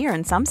under a year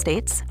in some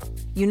states.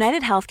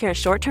 United Healthcare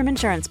short-term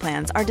insurance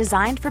plans are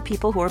designed for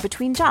people who are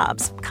between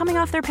jobs,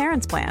 coming off their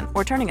parents' plan,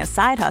 or turning a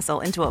side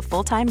hustle into a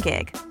full-time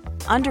gig.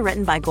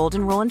 Underwritten by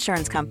Golden Rule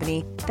Insurance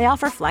Company, they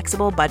offer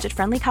flexible,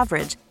 budget-friendly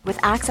coverage with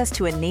access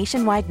to a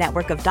nationwide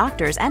network of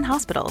doctors and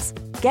hospitals.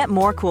 Get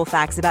more cool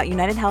facts about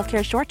United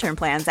Healthcare short-term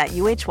plans at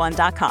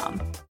uh1.com.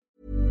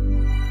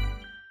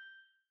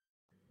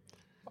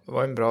 Det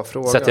var en bra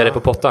fråga. Sätter jag det på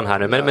pottan här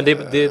nu? Men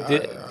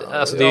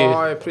alltså det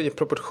ja, i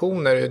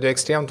proportioner. Det är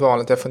extremt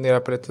vanligt. Jag funderar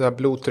på lite där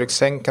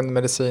blodtryckssänkande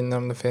mediciner,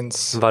 om det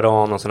finns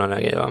Varan och sådana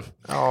där grejer, va?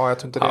 Ja, jag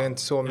tror inte det är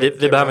inte så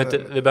mycket. Vi behöver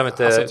inte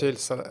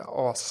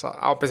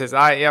ja, precis.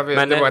 Nej,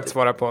 det var inte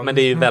svara på. Men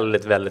det är ju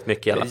väldigt, väldigt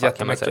mycket i alla fall,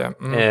 kan man säga.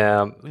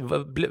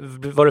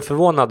 Var du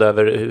förvånad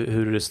över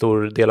hur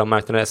stor del av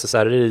marknaden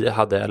SSRI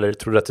hade, eller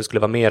trodde du att det skulle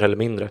vara mer eller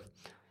mindre?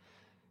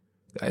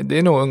 Det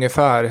är nog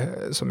ungefär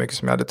så mycket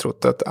som jag hade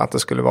trott att det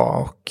skulle vara,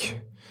 och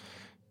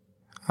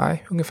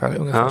nej,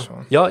 ungefär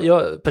så.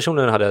 Jag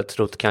personligen hade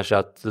trott kanske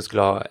att det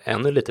skulle ha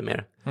ännu lite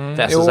mer.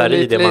 För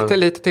SSRI,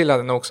 lite till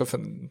hade nog också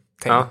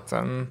tänkt.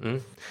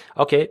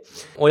 Okej.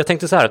 Och jag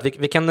tänkte så här att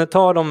vi kan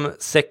ta de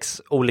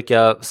 6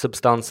 olika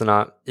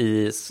substanserna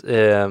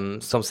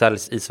som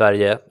säljs i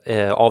Sverige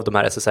av de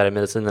här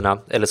SSRI-medicinerna,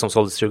 eller som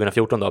såldes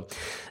 2014 då,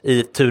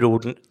 i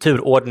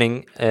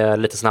turordning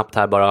lite snabbt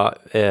här bara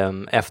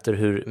efter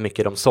hur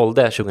mycket de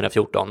sålde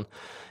 2014.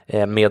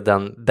 Med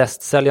den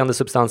bästsäljande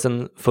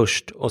substansen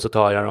först, och så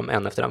tar jag dem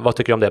en efter den. Vad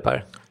tycker du om det,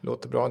 Per?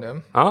 Låter bra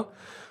det. Ja.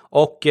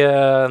 Och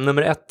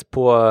nummer 1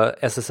 på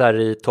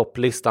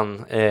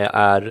SSRI-topplistan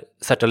är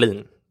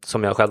Sertralin,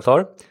 som jag själv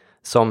tar.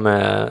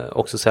 Som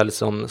också säljs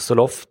som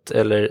Zoloft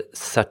eller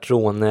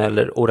Sertrone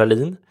eller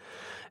Oralin.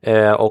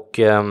 Och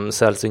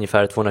säljs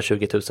ungefär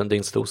 220 000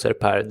 dygnsdoser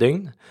per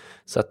dygn.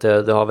 Så att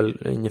det har väl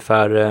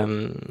ungefär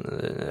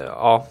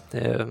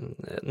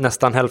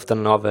nästan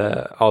hälften av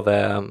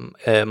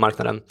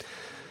marknaden.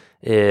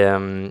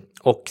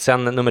 Och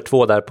sen nummer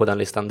 2 där på den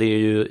listan, det är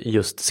ju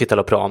just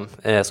Citalopram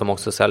som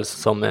också säljs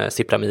som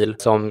Cipramil,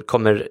 som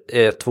kommer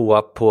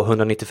 2 på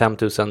 195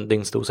 000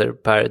 dygnsdoser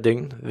per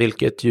dygn,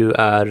 vilket ju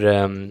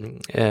är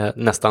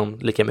nästan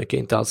lika mycket,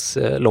 inte alls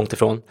långt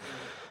ifrån.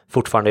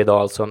 fortfarande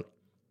idag alltså.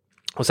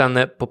 Och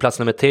sen på plats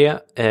nummer 3,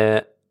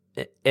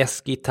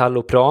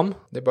 Escitalopram.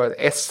 Det är bara ett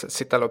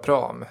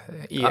S-citalopram.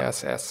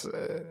 ESS.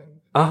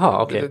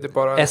 Aha, okej.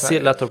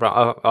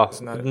 Escitalopram,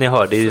 ni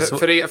hör. Det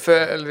är ju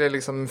för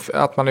liksom,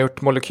 att man har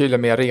gjort molekyler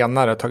mer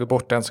renare och tagit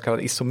bort en så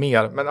kallad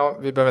isomer. Men ja,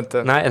 vi behöver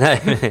inte...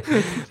 Nej.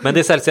 Men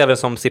det säljs även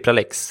som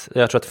Cipralex.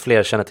 Jag tror att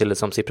fler känner till det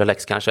som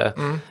Cipralex kanske.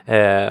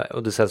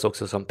 Och det säljs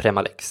också som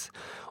Premalex.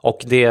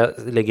 Och det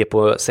ligger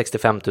på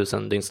 65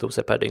 000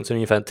 dygnsdoser per dygn. Så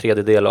ungefär en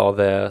tredjedel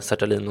av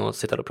sertralin och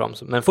citalopram.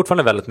 Men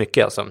fortfarande väldigt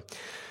mycket alltså.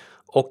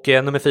 Och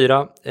nummer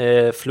 4,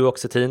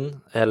 fluoxetin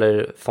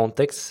eller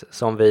Fontex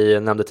som vi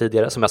nämnde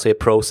tidigare, som alltså är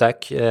Prozac,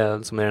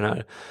 som är den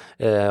här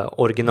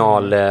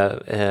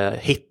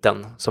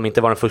original-hitten som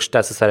inte var den första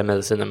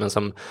SSRI-medicinen men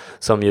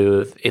som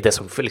ju är det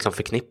som liksom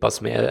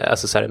förknippas med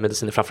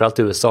SSRI-mediciner, framförallt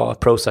i USA.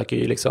 Prozac är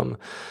ju liksom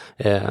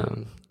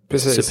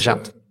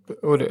superkänt.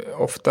 Och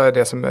ofta är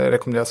det som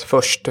rekommenderas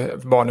först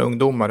barn och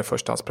ungdomar, det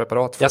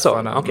förstahandspreparat.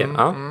 Okej.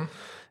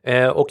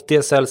 Och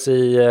det säljs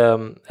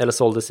eller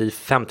såldes i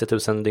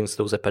 50 000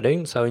 dygnsdoser per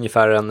dygn, så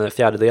ungefär en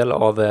fjärdedel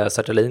av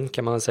sertralin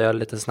kan man säga,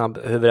 lite snabb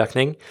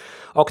huvudräkning.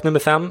 Och nummer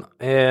 5,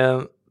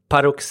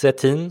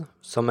 paroxetin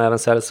som även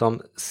säljs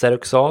som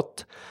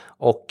Seroxat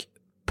och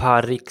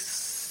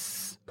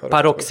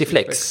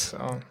Paroxiflex.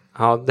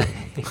 Ja,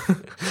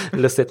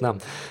 lustigt namn.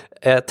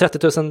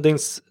 30 000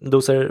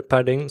 dygnsdoser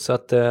per dygn, så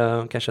att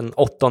kanske en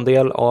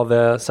 8/8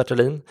 av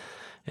sertralin.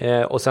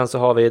 Och sen så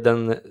har vi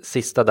den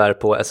sista där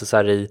på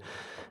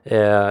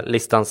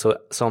SSRI-listan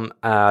som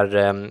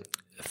är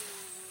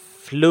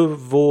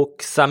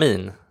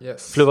fluvoxamin.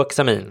 Yes.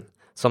 Fluvoxamin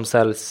som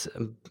säljs,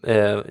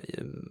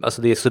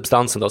 alltså det är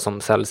substansen då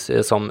som säljs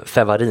som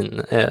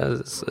Fevarin,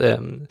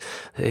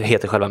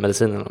 heter själva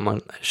medicinen om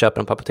man köper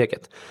den på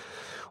apoteket.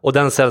 Och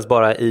den säljs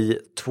bara i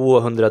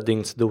 200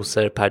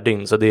 dygnsdoser per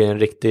dygn. Så det är en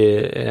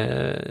riktig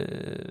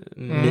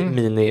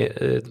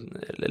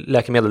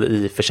mini-läkemedel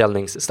i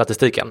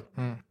försäljningsstatistiken.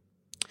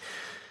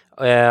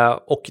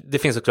 Och det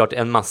finns såklart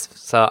en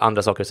massa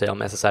andra saker att säga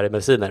om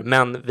SSRI-mediciner.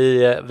 Men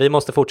vi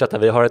måste fortsätta.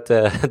 Vi har ett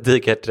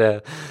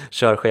digert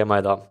körschema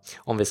idag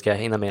om vi ska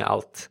hinna med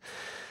allt.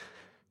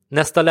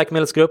 Nästa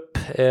läkemedelsgrupp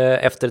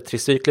efter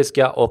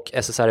tricykliska och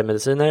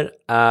SSRI-mediciner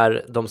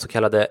är de så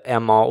kallade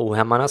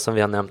MAO-hämmarna som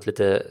vi har nämnt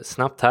lite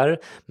snabbt här.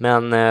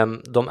 Men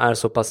de är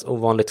så pass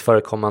ovanligt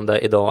förekommande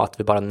idag att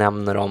vi bara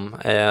nämner dem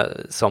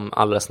som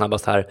allra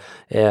snabbast här.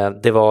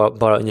 Det var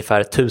bara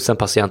ungefär 1000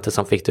 patienter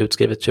som fick det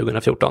utskrivet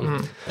 2014.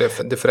 Det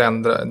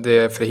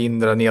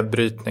förhindrar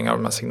nedbrytning av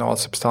de här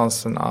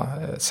signalsubstanserna,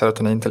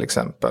 serotonin till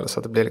exempel. Så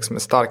att det blir liksom en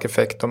stark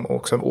effekt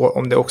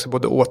om det också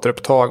både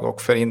återupptag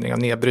och förhindring av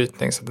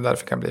nedbrytning. Så det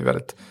därför kan bli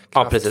väldigt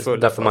kraftfull.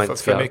 Precis. Därför man inte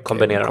ska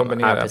kombinera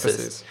dem.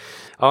 Precis.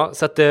 Ja,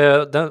 så att,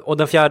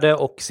 den fjärde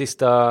och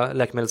sista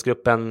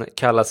läkemedelsgruppen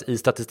kallas i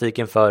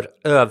statistiken för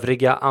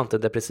övriga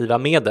antidepressiva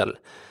medel.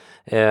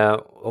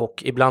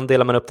 Och ibland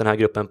delar man upp den här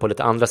gruppen på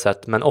lite andra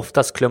sätt, men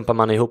oftast klumpar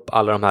man ihop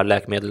alla de här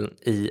läkemedlen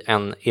i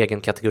en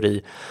egen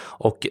kategori.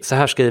 Och så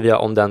här skriver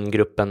jag om den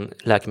gruppen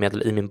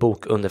läkemedel i min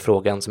bok under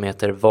frågan som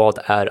heter Vad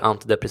är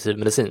antidepressiv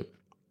medicin?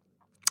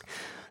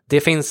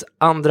 Det finns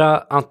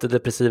andra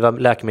antidepressiva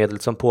läkemedel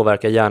som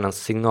påverkar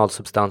hjärnans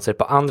signalsubstanser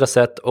på andra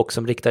sätt och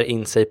som riktar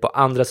in sig på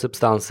andra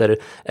substanser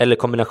eller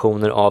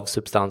kombinationer av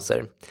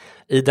substanser.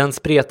 I den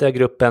spretiga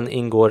gruppen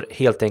ingår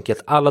helt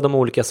enkelt alla de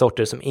olika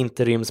sorter som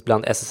inte ryms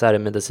bland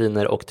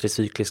SSRI-mediciner och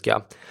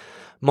tricykliska.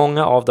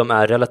 Många av dem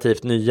är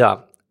relativt nya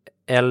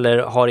eller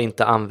har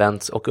inte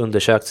använts och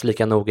undersökts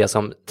lika noga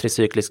som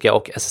tricykliska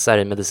och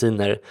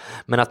SSRI-mediciner.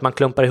 Men att man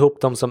klumpar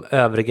ihop dem som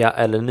övriga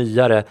eller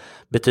nyare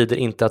betyder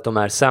inte att de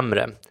är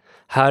sämre.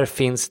 Här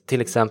finns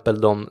till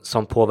exempel de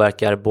som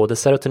påverkar både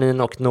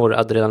serotonin och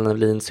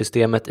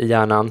noradrenalinsystemet i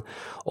hjärnan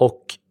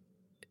och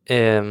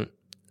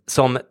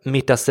som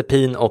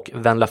mirtazepin och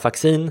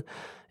venlafaxin.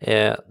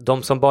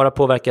 De som bara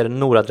påverkar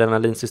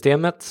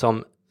noradrenalinsystemet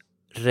som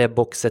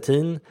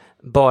Reboxetin,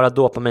 bara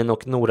dopamin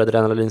och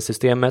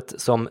noradrenalinsystemet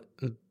som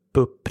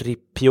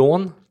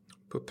Bupropion.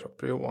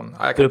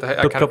 Jag kan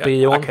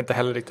inte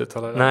heller riktigt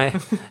uttala det. Nej,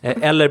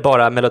 eller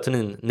bara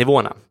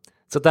melatoninnivåerna.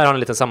 Så där har ni en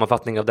liten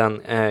sammanfattning av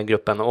den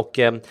gruppen. Och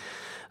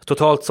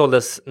totalt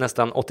såldes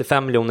nästan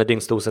 85 miljoner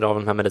dygnsdoser av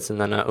de här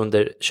medicinerna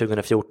under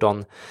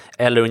 2014.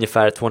 Eller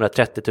ungefär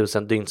 230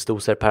 000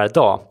 dygnsdoser per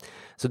dag.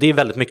 Så det är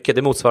väldigt mycket.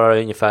 Det motsvarar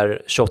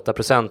ungefär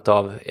 28%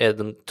 av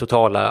den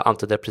totala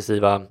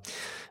antidepressiva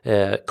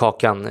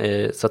kakan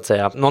så att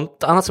säga.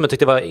 Något annat som jag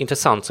tyckte var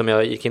intressant som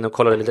jag gick in och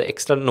kollade lite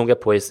extra noga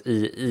på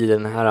i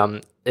den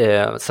här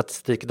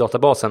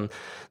statistikdatabasen,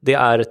 det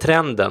är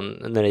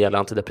trenden när det gäller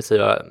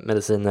antidepressiva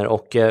mediciner.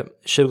 Och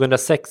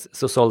 2006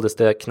 så såldes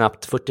det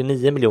knappt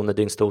 49 miljoner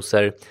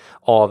dygnsdoser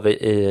av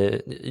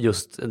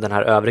just den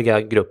här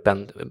övriga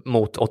gruppen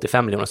mot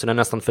 85 miljoner, så det har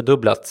nästan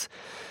fördubblats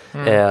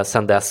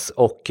sedan dess.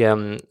 Och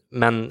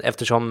men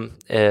eftersom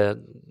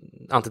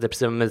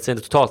antidepressiva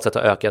mediciner totalt sett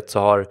har ökat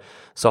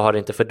så har det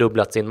inte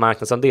fördubblat sin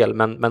marknadsandel,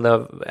 men det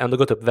har ändå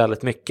gått upp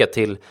väldigt mycket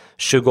till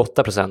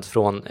 28%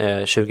 från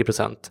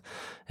 20%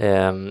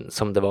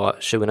 som det var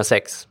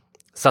 2006.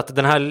 Så att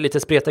den här lite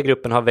spretiga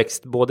gruppen har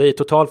växt både i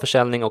total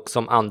försäljning och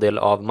som andel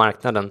av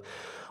marknaden.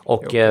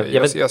 Och,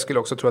 jag skulle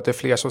också tro att det är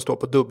fler som står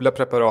på dubbla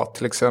preparat,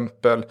 till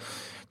exempel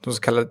de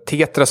så kallade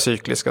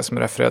tetracykliska som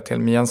refererar till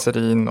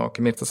Mianserin och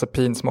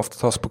Mirtazapin som ofta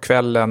tas på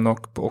kvällen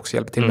och också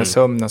hjälper till med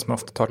sömnen som man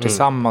ofta tar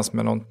tillsammans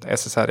med någon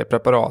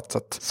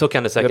SSRI-preparat. Så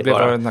kan det säkert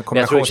vara.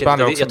 Jag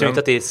tror inte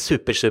att det är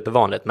super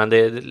vanligt, men det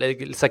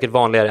är säkert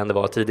vanligare än det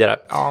var tidigare.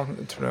 Ja,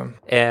 det tror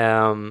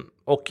jag.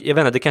 Och jag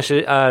vet inte, det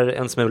kanske är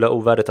en smula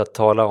ovärdigt att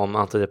tala om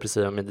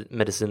antidepressiva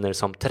mediciner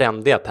som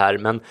trendiga, Per,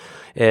 men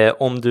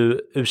om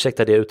du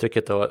ursäktar det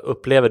uttrycket då,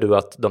 upplever du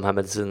att de här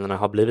medicinerna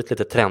har blivit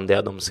lite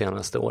trendiga de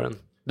senaste åren?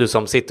 Du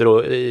som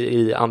sitter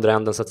i andra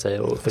änden så att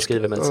säga och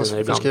förskriver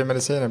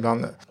mediciner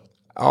ibland.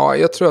 Ja,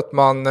 jag tror att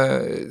man...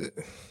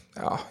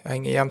 Ja, jag har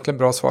inget egentligen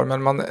bra svar,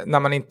 men när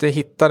man inte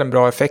hittar en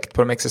bra effekt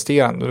på de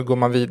existerande, då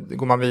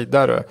går man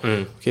vidare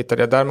och hittar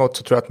det. Däremot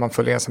så tror jag att man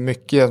följer ganska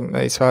mycket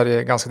i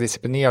Sverige, ganska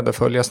disciplinerad och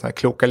följer såna här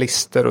kloka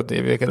listor och det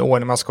är vilken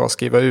ordning man ska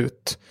skriva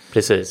ut.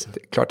 Precis.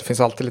 Det är klart, det finns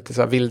alltid lite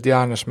så här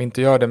vildhjärnor som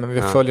inte gör det, men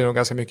vi följer nog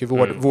ganska mycket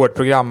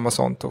vårdprogram och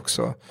sånt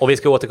också. Och vi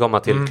ska återkomma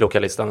till kloka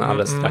listan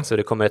alldeles strax, så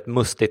det kommer ett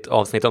mustigt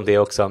avsnitt om det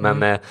också,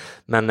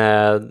 men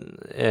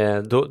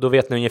då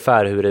vet ni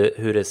ungefär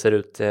hur det ser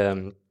ut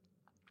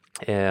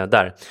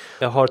där.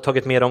 Jag har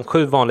tagit med de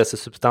 7 vanligaste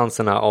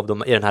substanserna av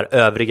dem i den här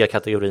övriga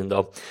kategorin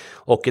då.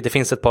 Och det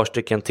finns ett par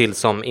stycken till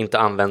som inte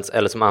används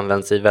eller som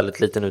används i väldigt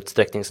liten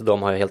utsträckning, så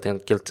de har jag helt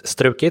enkelt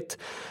strukit.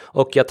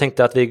 Och jag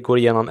tänkte att vi går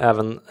igenom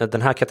även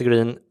den här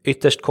kategorin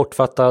ytterst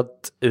kortfattat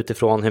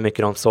utifrån hur mycket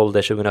de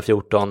sålde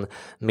 2014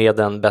 med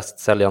den bäst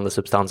säljande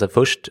substansen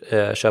först.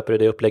 Köper du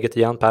det upplägget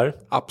igen, Per?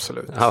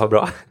 Absolut. Ja, vad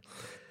bra.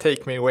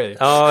 Take me away.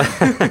 Ja.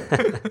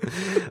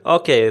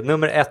 Okej,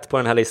 nummer 1 på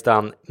den här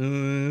listan.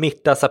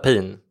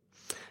 Mirtazapin.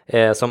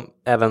 Som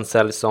även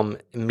säljs som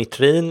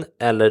Mitrin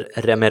eller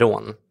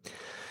Remeron.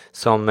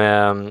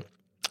 Som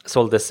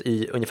såldes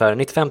i ungefär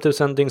 95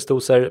 000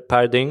 dygnsdoser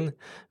per dygn.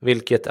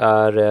 Vilket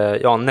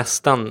är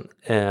nästan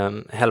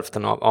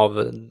hälften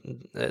av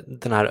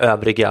den här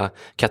övriga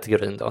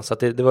kategorin då. Så att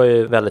det var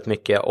ju väldigt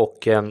mycket.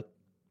 Och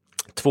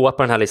 2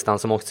 på den här listan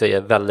som också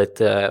är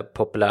väldigt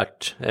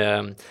populärt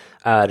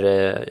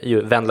är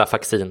ju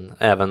Venlafaxin,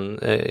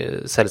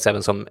 säljs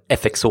även som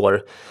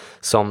Effexor,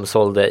 som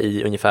sålde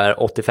i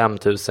ungefär 85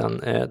 000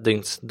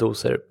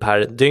 dygnsdoser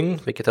per dygn,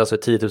 vilket alltså är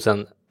 10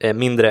 000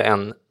 mindre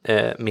än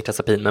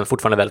Mirtazapin, men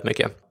fortfarande väldigt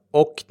mycket.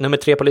 Och nummer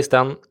 3 på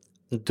listan,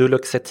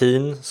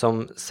 Duloxetin,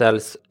 som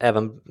säljs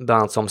även bland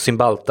annat som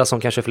Cymbalta,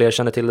 som kanske fler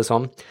känner till det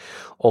som,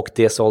 och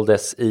det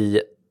såldes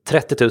i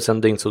 30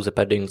 000 dygnsdoser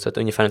per dygn, så att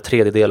ungefär en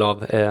tredjedel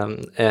av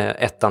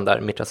ettan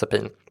där,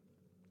 Mirtazapin.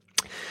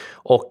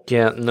 Och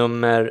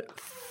nummer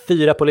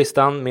 4 på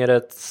listan med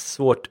ett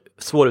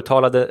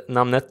svåruttalade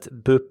namnet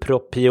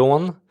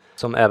Bupropion,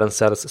 som även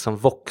säljs som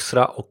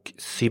Voxra och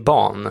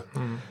Syban.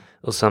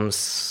 Och som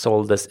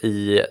såldes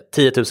i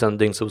 10 000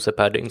 dygnsdoser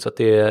per dygn, så att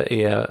det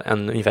är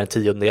ungefär en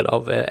tiondel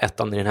av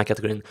ettan i den här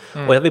kategorin.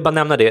 Och jag vill bara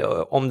nämna det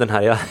om den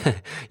här.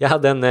 Jag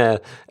hade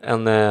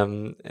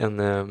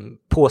en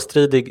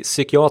påstridig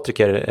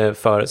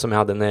psykiatriker som jag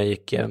hade när jag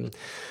gick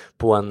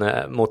på en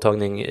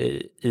mottagning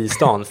i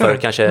stan för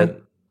kanske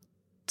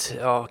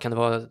kan det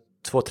vara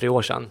 2-3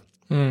 år sedan.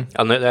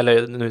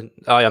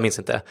 Jag minns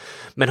inte.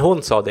 Men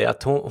hon sa det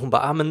att hon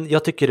bara, men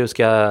jag tycker du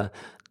ska...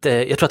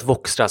 Jag tror att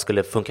Voxra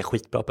skulle funka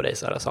skitbra på dig,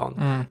 så här, sa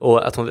hon.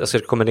 Och att jag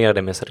skulle kombinera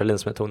det med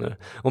Sertralins metoder.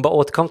 Hon bara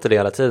återkom till det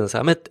hela tiden. Så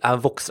här, men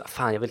Voxra,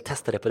 fan, jag vill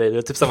testa det på dig. Det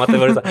är typ som att det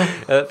var så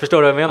här,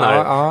 förstår du vad jag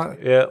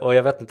menar? Och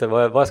jag vet inte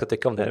vad jag ska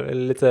tycka om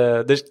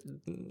det.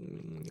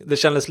 Det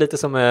kändes lite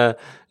som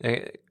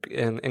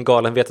en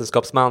galen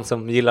vetenskapsman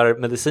som gillar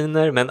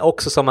mediciner, men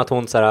också som att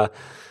hon så här...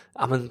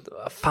 Ja, men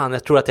fan,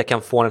 jag tror att jag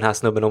kan få den här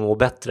snubben att må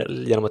bättre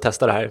genom att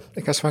testa det här.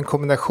 Det kanske var en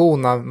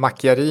kombination av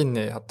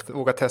Macchiarini, att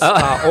våga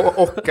testa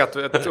och att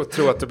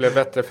tro att det blev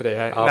bättre för dig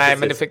här. Ja, nej, precis.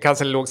 Men det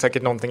kanske låg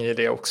säkert någonting i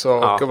det också.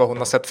 Och vad hon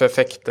har sett för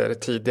effekter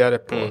tidigare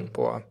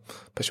på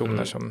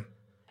personer som...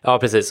 Ja,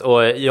 precis.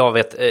 Och jag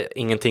vet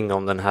ingenting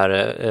om den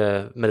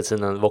här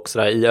medicinen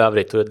Voxra i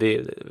övrigt. Och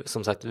det,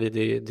 som sagt,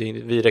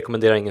 vi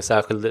rekommenderar ingen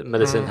särskild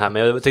medicin här.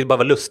 Men jag tyckte bara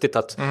var lustigt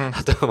att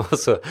de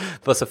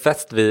var så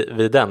fäst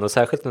vid den. Och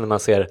särskilt när man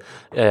ser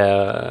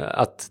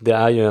att det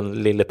är ju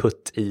en lille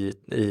putt i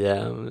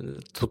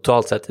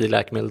totalt sett i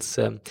i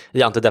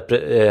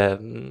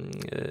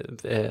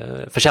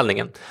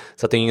försäljningen.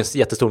 Så att det är ingen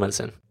jättestor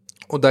medicin.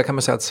 Och där kan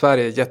man säga att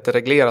Sverige är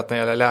jättereglerat när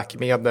det gäller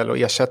läkemedel och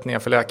ersättningar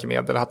för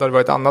läkemedel. Hade det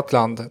varit ett annat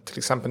land, till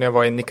exempel när jag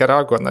var i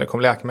Nicaragua, när det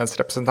kom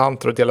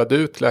läkemedelsrepresentanter och delade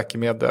ut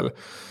läkemedel.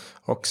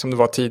 Och som det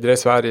var tidigare i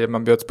Sverige,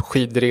 man bjöds på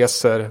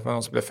skidresor. Det var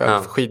någon som blev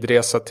fälld för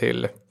skidresa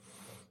till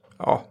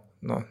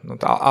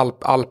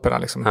Alperna,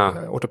 liksom.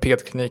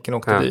 Ortopedkliniken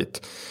åkte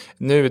dit.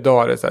 Nu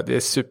idag är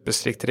det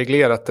superstrikt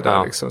reglerat det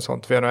där, liksom,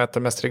 sånt. Vi är nog ett av de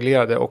mest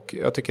reglerade, och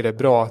jag tycker det är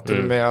bra till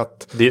och med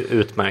att det är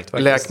utmärkt,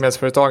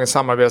 läkemedelsföretagens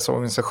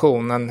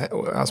samarbetsorganisation,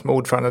 han som är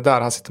ordförande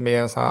där, han sitter med i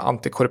en sån här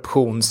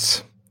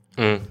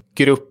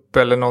antikorruptionsgrupp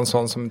eller någon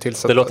sån som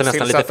tillsatt. Det låter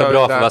nästan lite för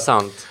bra för att vara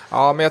sant.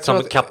 Ja, men jag tror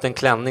som Kapten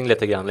Klänning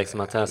lite grann.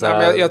 Liksom, att,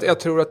 jag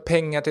tror att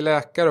pengar till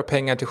läkare och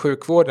pengar till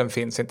sjukvården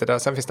finns inte där.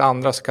 Sen finns det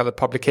andra så kallade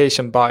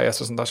publication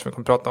bias och sånt där som vi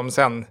kommer prata om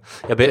sen.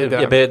 Jag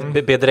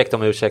ber direkt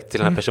om ursäkt till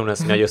den här personen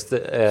som jag just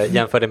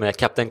jämförde med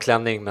Kapten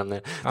Klänning, men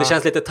det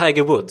känns lite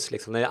Tiger Woods.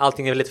 Liksom.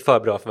 Allting är lite för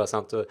bra för att vara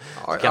sant.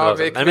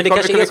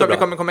 Vi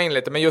kommer komma in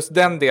lite, men just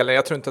den delen,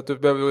 jag tror inte att du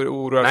behöver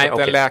oroa dig för att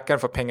den läkaren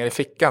får pengar i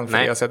fickan.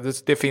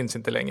 För det finns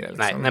inte längre.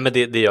 Liksom. Nej, men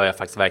det gör jag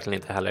faktiskt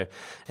verkligen inte heller.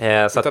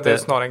 Så att det är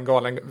snarare en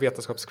galen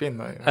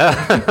vetenskapskvinna.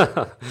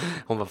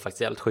 Hon var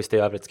faktiskt jävligt schysst i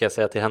övrigt, ska jag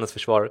säga till hennes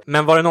försvar.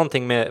 Men var det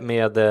någonting med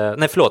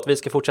nej förlåt, vi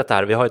ska fortsätta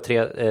här. Vi har ju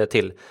 3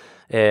 till.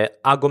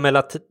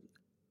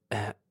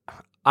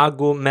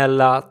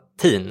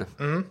 Agomelatin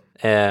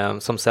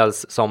som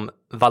säljs som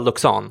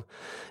Valdoxan.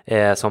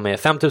 Som är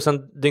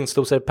 5000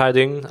 dygnsdoser per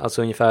dygn,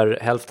 alltså ungefär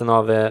hälften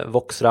av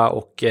Voxra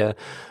och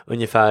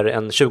ungefär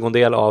en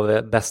 20-del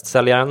av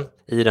bästsäljaren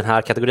i den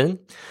här kategorin.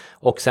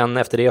 Och sen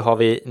efter det har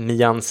vi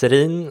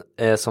Mianserin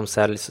som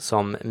säljs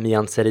som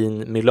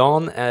Mianserin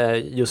Mylan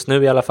just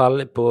nu i alla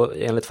fall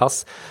enligt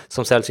FASS,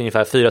 som säljs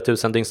ungefär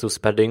 4000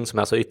 dygnsdoser per dygn, som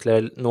är alltså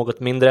ytterligare något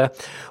mindre.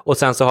 Och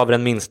sen så har vi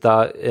den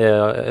minsta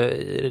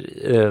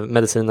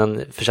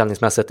medicinen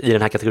försäljningsmässigt i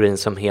den här kategorin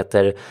som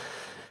heter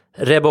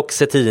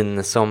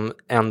Reboxetin, som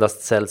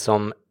endast säljs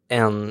som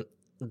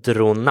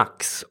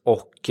Endronax.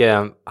 Och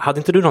hade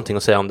inte du någonting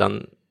att säga om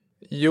den?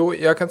 Jo,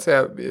 jag kan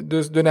säga,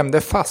 du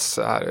nämnde FASS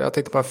här. Jag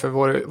tänkte bara för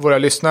våra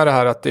lyssnare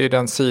här att det är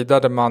den sida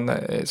där man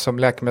som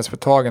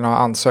läkemedelsföretagen har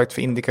ansökt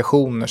för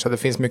indikationer, så det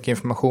finns mycket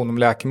information om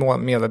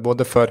läkemedel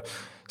både för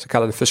så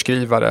kallade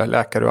förskrivare,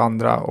 läkare och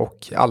andra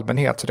och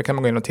allmänhet. Så det kan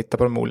man gå in och titta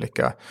på de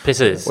olika.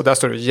 Precis. Och där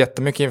står det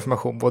jättemycket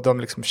information både om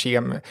liksom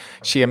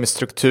kemisk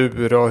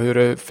struktur och hur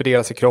det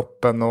fördelas i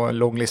kroppen och en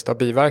lång lista av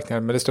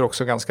biverkningar. Men det står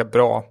också ganska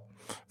bra.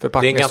 Det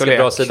är en ganska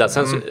bra sida.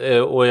 Sen,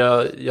 och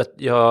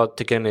jag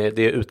tycker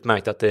det är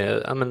utmärkt att det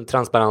är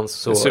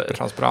transparens. Det är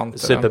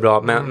supertransparent.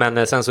 Superbra.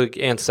 Men sen så är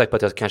jag inte säker på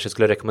att jag kanske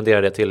skulle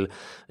rekommendera det till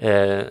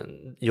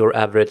your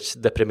average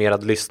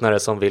deprimerad lyssnare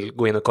som vill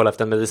gå in och kolla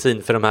efter en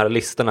medicin, för de här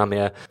listorna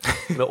med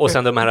och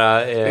sen de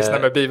här listorna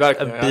med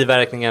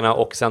biverkningarna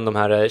och sen de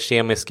här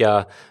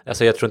kemiska,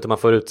 alltså jag tror inte man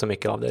får ut så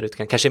mycket av det.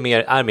 Det kanske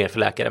är mer för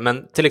läkare.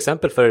 Men till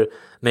exempel för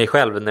mig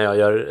själv när jag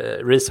gör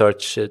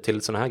research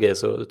till sådana här grejer,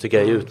 så tycker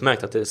jag det är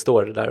utmärkt att det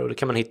står där, och då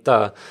kan man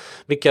hitta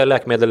vilka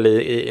läkemedel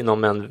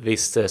inom en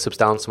viss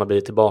substans som har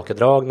blivit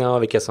tillbakadragna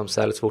och vilka som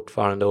säljs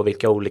fortfarande och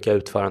vilka olika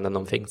utföranden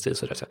de finns i.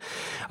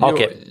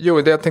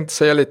 Jo, det jag tänkte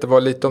säga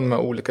var lite om de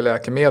här olika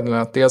läkemedlen.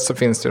 Att dels så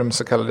finns det de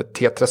så kallade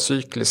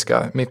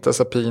tetracykliska,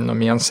 Mirtazapin och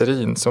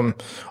Mianserin, som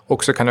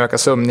också kan öka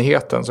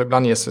sömnigheten. Så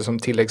ibland ges det som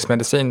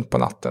tilläggsmedicin på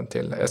natten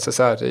till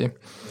SSRI.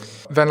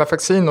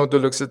 Venlafaxin och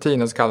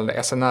Duloxetin är så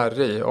kallade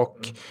SNRI, och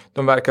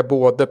de verkar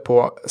både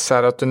på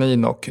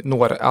serotonin och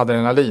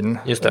noradrenalin.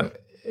 Just det.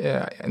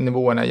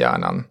 Nivåerna i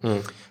hjärnan.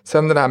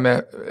 Sen det här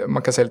med,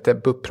 man kan säga lite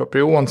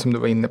bupropion som du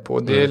var inne på,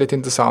 det är lite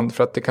intressant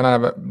för att det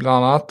kan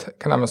bland annat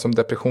användas som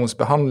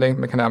depressionsbehandling,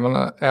 men kan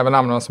även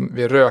användas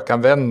vid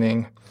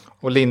rökanvändning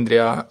och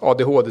lindriga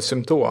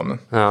ADHD-symptom.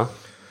 Ja.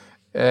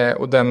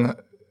 Och den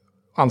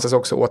anses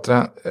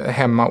också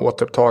hämma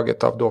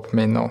återupptaget av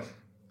dopamin och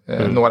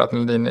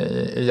noradrenalin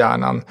i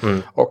hjärnan.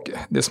 Och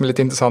det som är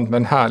lite intressant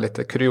med den här,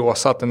 lite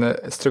kuriosa, att den är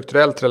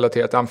strukturellt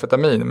relaterad till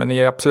amfetamin, men det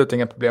ger absolut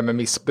inga problem med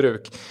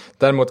missbruk.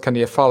 Däremot kan det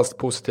ge falskt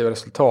positiva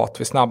resultat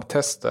vid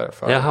snabbtester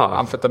för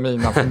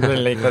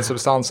amfetaminliknande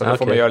substanser. Då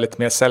får man göra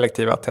lite mer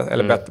selektiva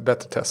eller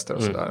bättre tester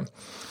och sådär.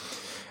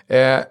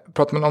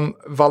 Pratar man om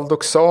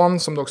Valdoxan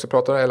som du också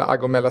pratar om, eller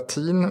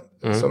Agomelatin,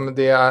 som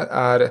det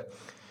är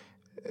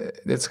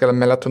så kallad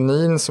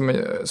melatonin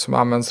som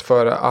används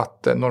för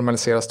att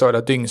normalisera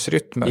störda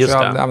dygnsrytmer. Så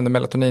jag använder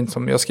melatonin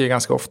jag skriver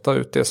ganska ofta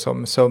ut det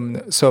som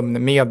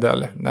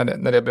sömnmedel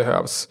när det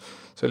behövs.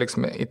 Så det är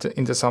liksom ett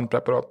intressant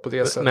preparat på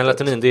det sättet.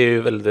 Melatonin, det är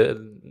ju väl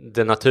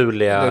det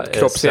naturliga.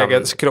 Det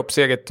är ett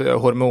kroppseget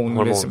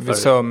hormon vid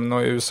sömn,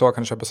 och i USA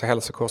kan du köpa sig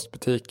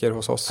hälsokostbutiker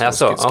hos oss.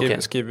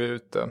 Skriver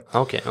ut det.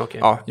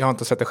 Ja, jag har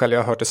inte sett det själv, jag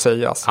har hört det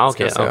sägas.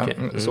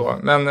 Så.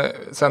 Men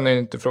sen är det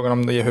inte frågan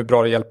om hur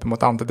bra det hjälper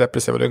mot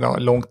antidepressiva, det är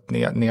långt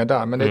ner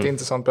där. Men det är ett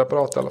intressant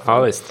preparat i alla fall.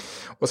 Ja, visst.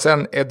 Och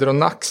sen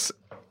Endronax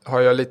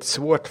har jag lite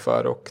svårt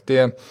för, och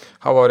det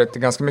har varit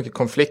ganska mycket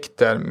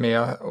konflikter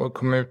med, och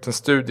kom ut en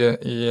studie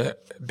i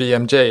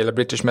BMJ eller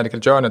British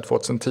Medical Journal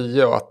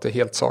 2010 och att det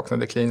helt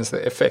saknade klinisk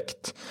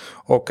effekt,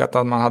 och att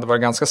man hade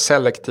varit ganska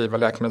selektiva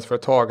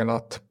läkemedelsföretagen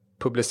att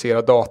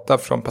publicera data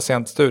från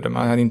patientstudier,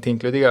 man hade inte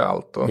inkluderat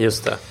allt. Och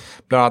just det.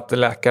 Bland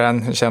annat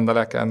den kända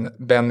läkaren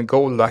Ben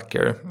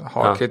Goldacker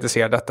har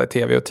kritiserat detta i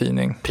tv och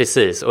tidning.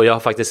 Precis, och jag har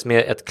faktiskt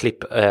med ett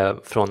klipp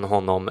från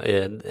honom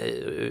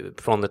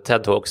från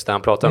TED Talks där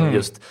han pratar om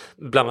just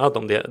bland annat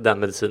om den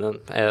medicinen.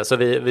 Så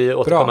vi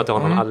återkommer till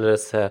honom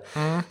alldeles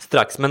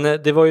strax. Men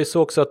det var ju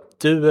så också att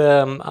du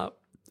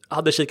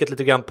hade kikat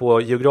lite grann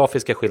på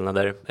geografiska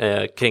skillnader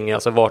kring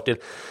alltså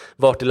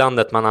vart i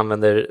landet man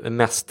använder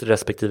mest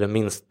respektive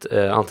minst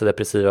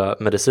antidepressiva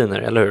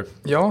mediciner, eller hur?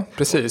 Ja,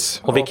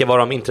 precis. Och vilka var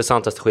de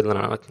intressantaste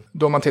skillnaderna?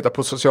 Då man tittar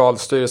på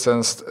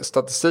Socialstyrelsens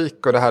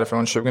statistik, och det här är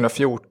från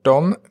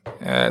 2014,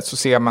 så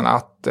ser man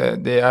att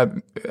det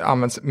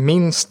används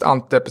minst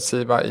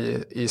antidepressiva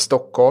i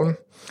Stockholm.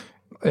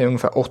 Det är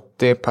ungefär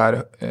 80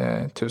 per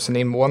 1000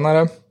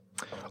 invånare.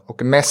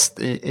 Och mest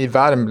i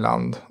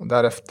Värmland och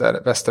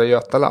därefter Västra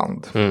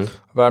Götaland.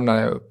 Värmland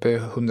är uppe i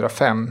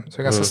 105.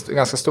 Så det är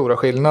ganska stora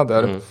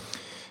skillnader.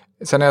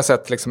 Sen har jag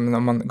sett liksom, när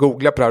man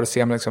googlar på det här, och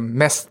ser man liksom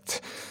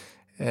mest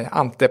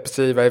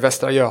antidepressiva i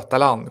Västra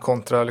Götaland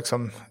kontra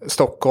liksom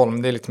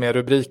Stockholm. Det är lite mer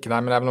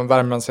rubrikerna, men även om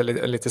Värmland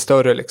är lite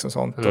större liksom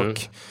sånt.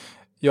 Och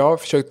jag har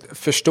försökt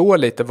förstå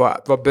lite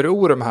vad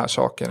beror de här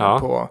sakerna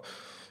på.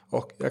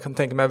 Och jag kan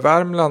tänka mig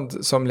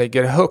Värmland som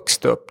ligger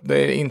högst upp.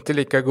 Det är inte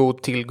lika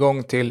god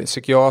tillgång till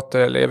psykiater,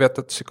 eller jag vet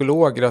att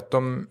psykologer, att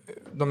de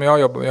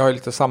jag har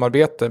lite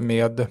samarbete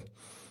med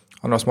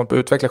några som håller på att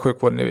utveckla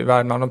sjukvården i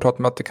Värmland. De pratar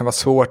om att det kan vara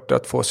svårt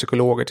att få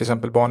psykologer, till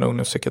exempel barn- och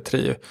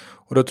ungdomspsykiatri.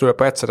 Och då tror jag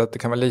på ett sätt att det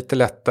kan vara lite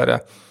lättare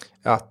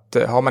att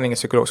har man ingen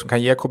psykolog som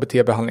kan ge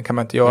KBT-behandling, kan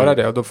man inte göra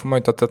det. Och då får man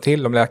inte ta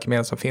till de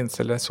läkemedel som finns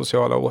eller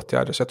sociala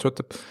åtgärder. Så jag tror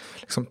att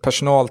liksom,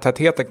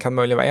 personaltätheten kan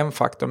möjligen vara en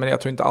faktor, men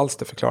jag tror inte alls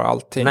det förklarar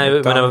allting.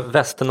 Nej, men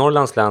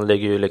Västernorrlands län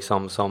ligger ju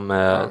liksom som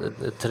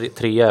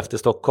trea efter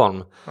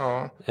Stockholm.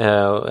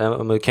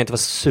 Det kan inte vara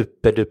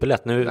superduper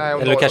lätt nu.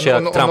 Nej, eller kanske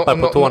jag trampar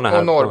på tårna här.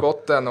 Och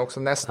Norrbotten också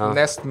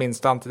näst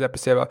minst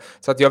antidepressiva.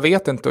 Så att jag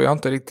vet inte, och jag har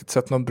inte riktigt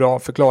sett någon bra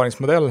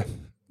förklaringsmodell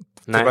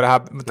till vad det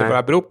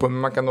här beror på, men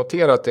man kan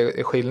notera att det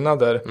är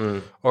skillnader.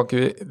 Och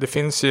det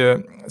finns ju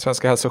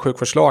svenska hälso- och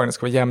sjukvårdslagen, det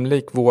ska vara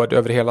jämlik vård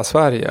över hela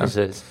Sverige.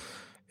 Precis.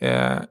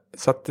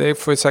 Så att det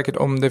får ju säkert,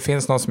 om det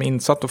finns någon som är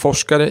insatt och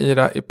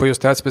forskare på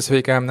just det här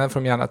specifika ämnet, får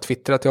de gärna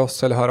twittra till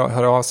oss eller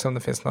höra av sig om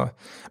det finns något.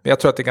 Men jag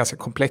tror att det är ganska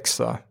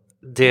komplexa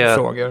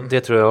frågor.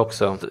 Det tror jag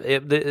också.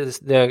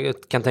 Det jag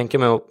kan tänka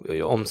mig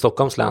om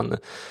Stockholms län,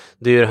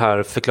 det är ju den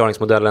här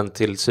förklaringsmodellen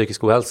till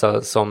psykisk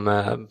ohälsa som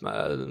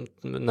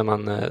när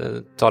man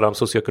talar om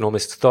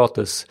socioekonomisk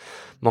status.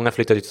 Många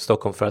flyttar till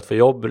Stockholm för att få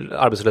jobb.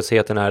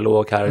 Arbetslösheten är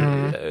låg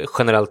här.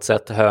 Generellt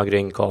sett högre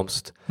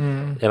inkomst.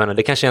 Jag menar,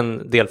 det kanske är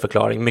en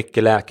delförklaring.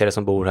 Mycket läkare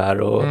som bor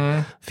här och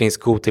finns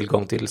god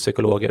tillgång till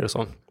psykologer och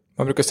så.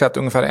 Man brukar säga att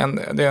ungefär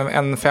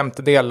en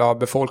femtedel av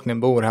befolkningen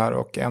bor här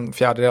och en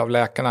fjärdedel av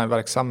läkarna är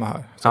verksamma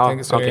här.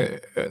 Så det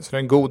är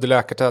en god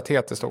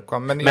läkartäthet i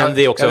Stockholm. Men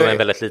det är också en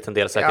väldigt liten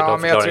del säkert av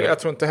förklaringen. Jag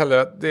tror inte heller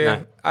att det...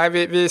 Nej,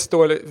 vi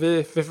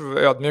får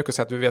ödmjuka och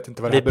säga att vi vet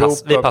inte vad det här beror på.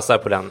 Vi passar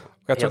på den,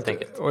 helt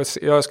enkelt. Och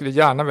jag skulle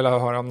gärna vilja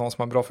höra om någon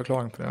som har en bra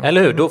förklaring på det.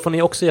 Eller hur? Då får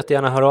ni också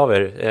jättegärna höra av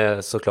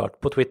er, såklart.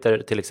 På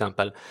Twitter till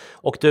exempel.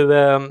 Och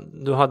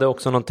du hade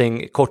också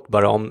någonting kort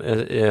bara om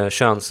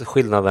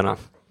könsskillnaderna.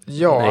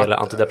 Ja,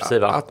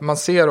 att man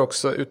ser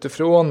också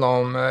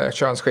utifrån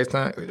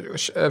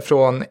könsskillnader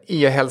från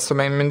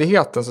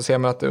E-hälsomyndigheten, så ser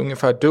man att det är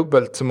ungefär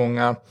dubbelt så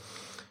många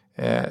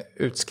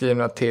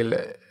utskrivna till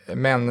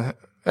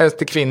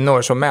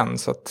kvinnor som män.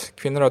 Så att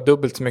kvinnor har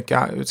dubbelt så mycket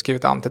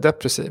utskrivet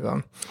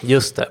antidepressiva.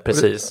 Just det,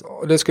 precis.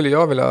 Och det skulle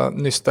jag vilja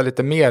nysta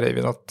lite mer i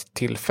vid något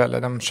tillfälle,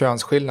 den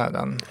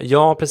könsskillnaden.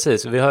 Ja,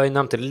 precis. Vi har ju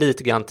nämnt det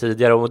lite grann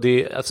tidigare, och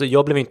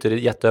jag blev inte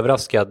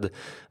jätteöverraskad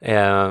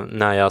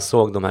när jag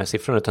såg de här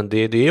siffrorna, utan det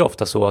är ju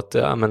ofta så att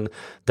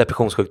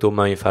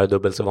depressionssjukdomar är ungefär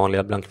dubbelt så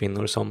vanliga bland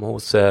kvinnor som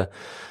hos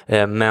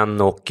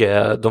män, och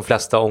de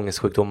flesta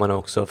ångestsjukdomarna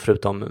också,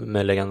 förutom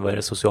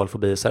möjligen social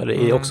fobi, så här,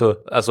 är också,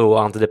 alltså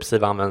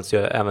antidepressiva används ju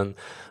även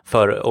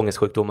för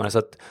ångestsjukdomar,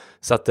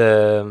 så att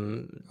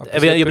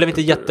jag blev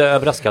inte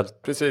jätteöverraskad.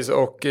 Precis,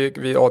 och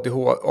vid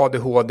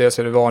ADHD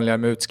så är det vanligare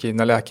med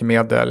utskrivna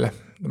läkemedel,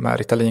 de här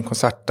Ritalin,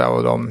 Concerta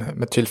och de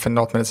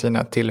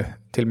metylfenatmediciner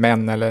till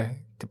män eller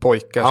till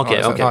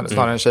pojkar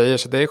snarare än tjejer,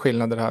 så det är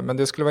skillnader här. Men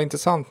det skulle vara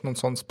intressant, någon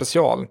sån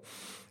special.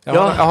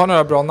 Jag har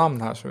några bra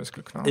namn här som vi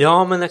skulle kunna...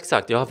 Ja, men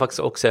exakt. Jag har faktiskt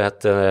också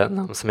ett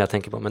namn som jag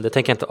tänker på, men det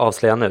tänker jag inte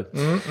avslöja nu.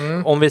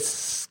 Om vi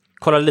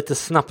kollar lite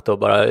snabbt då,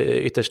 bara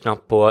ytterst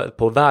snabbt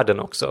på världen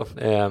också.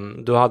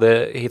 Du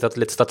hade hittat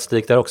lite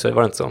statistik där också,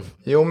 var det inte så?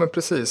 Jo, men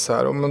precis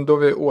här. Om då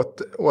vi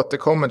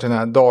återkommer till den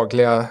här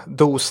dagliga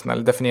dosen,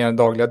 eller definierade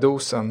dagliga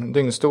dosen,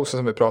 dygnsdosen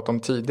som vi pratade om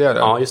tidigare.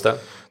 Ja, just det.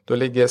 Då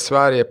ligger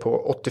Sverige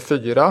på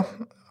 84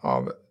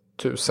 av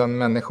 1000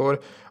 människor,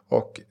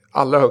 och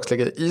allra högst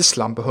ligger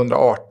Island på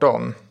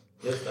 118.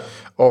 Just det.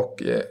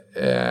 Och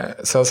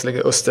sen så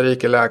ligger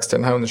Österrike lägst i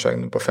den här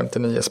undersökningen på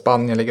 59.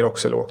 Spanien ligger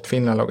också lågt.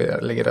 Finland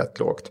ligger rätt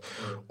lågt.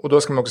 Och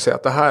då ska man också säga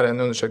att det här är en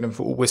undersökning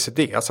för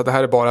OECD. Alltså det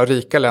här är bara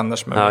rika länder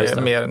som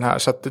är med i den här.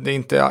 Så att det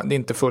är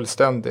inte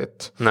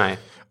fullständigt. Nej.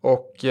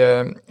 Och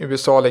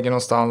USA ligger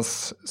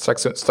någonstans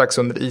strax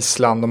under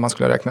Island, om man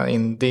skulle räkna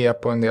in det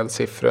på en del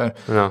siffror.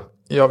 Ja.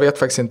 Jag vet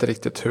faktiskt inte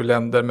riktigt hur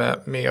länder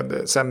med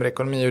sämre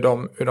ekonomi,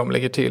 hur de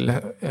ligger till.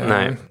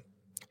 Nej.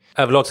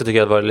 Överlag så tycker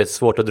jag att det var lite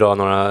svårt att dra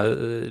några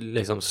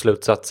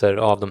slutsatser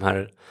av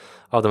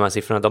av de här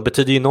siffrorna. De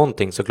betyder ju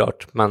någonting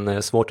såklart,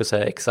 men svårt att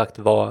säga exakt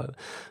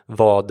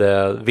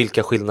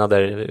vilka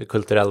skillnader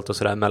kulturellt och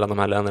sådär mellan de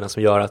här länderna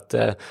som gör att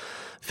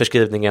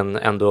förskrivningen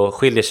ändå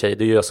skiljer sig.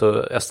 Det är ju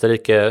alltså,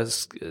 Österrike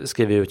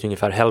skriver ut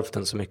ungefär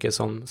hälften så mycket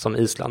som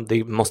Island.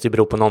 Det måste ju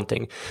bero på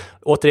någonting.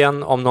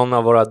 Återigen, om någon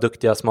av våra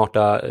duktiga,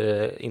 smarta,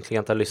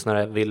 intelligenta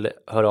lyssnare vill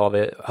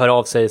höra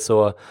av sig,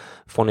 så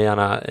får ni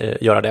gärna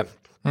göra det.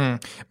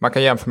 Man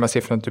kan jämföra med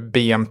siffrorna till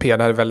BNP.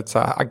 Det här är väldigt så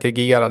här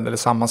aggregerade eller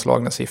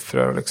sammanslagna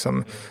siffror.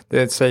 Liksom.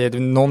 Det säger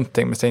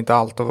någonting, men säger inte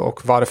allt.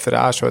 Och varför det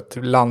är så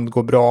ett land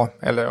går bra,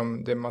 eller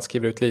om det man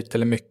skriver ut lite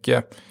eller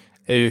mycket,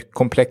 är ju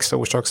komplexa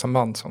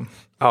orsakssamband.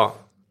 Ja.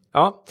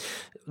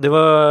 Det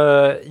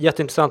var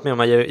jätteintressant med de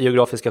här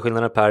geografiska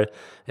skillnaderna, Per.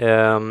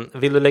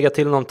 Vill du lägga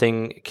till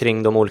någonting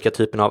kring de olika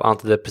typerna av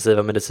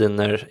antidepressiva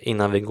mediciner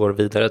innan vi går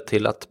vidare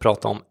till att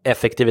prata om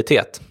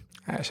effektivitet?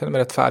 Jag känner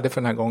mig rätt färdig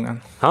för den här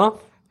gången. Ja,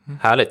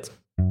 härligt.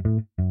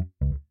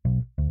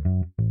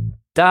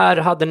 Där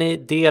hade ni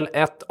del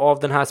 1 av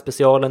den här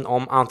specialen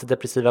om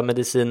antidepressiva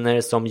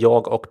mediciner som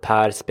jag och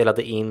Per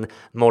spelade in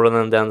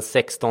morgonen den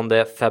 16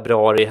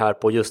 februari här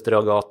på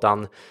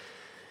Ljusterögatan.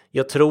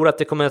 Jag tror att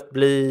det kommer att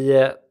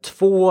bli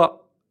 2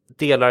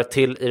 delar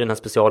till i den här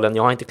specialen.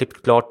 Jag har inte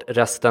klippt klart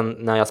resten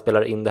när jag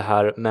spelar in det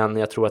här, men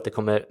jag tror att det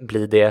kommer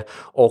bli det.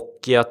 Och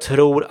jag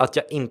tror att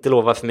jag inte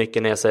lovar för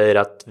mycket när jag säger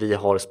att vi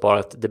har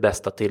sparat det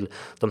bästa till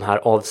de här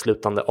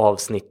avslutande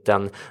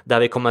avsnitten, där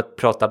vi kommer att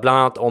prata bland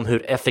annat om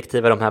hur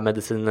effektiva de här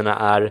medicinerna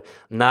är,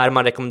 när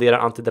man rekommenderar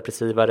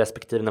antidepressiva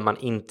respektive när man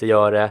inte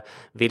gör det,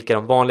 vilka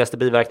de vanligaste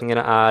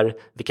biverkningarna är,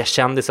 vilka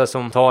kändisar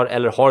som tar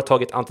eller har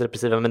tagit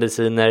antidepressiva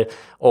mediciner,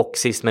 och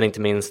sist men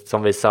inte minst,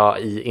 som vi sa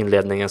i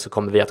inledningen, så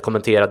kommer vi att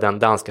kommentera den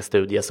danska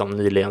studie som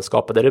nyligen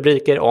skapade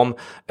rubriker om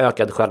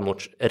ökad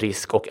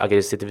självmordsrisk och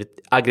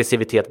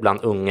aggressivitet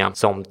bland unga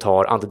som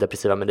tar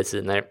antidepressiva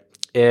mediciner.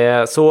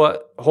 Så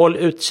håll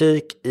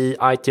utkik i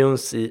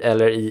iTunes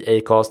eller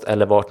i Acast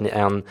eller vart ni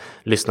än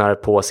lyssnar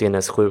på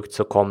Sinnessjukt,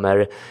 så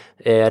kommer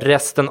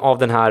resten av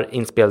den här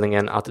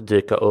inspelningen att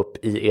dyka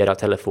upp i era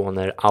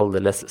telefoner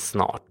alldeles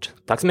snart.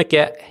 Tack så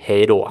mycket,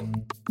 hej då!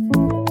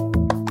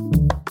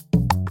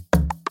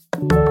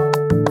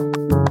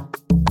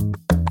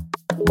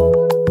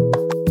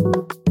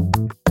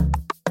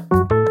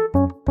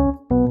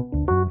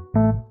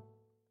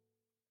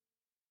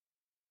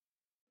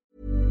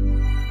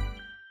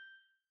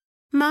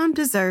 Mom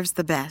deserves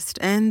the best,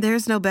 and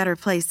there's no better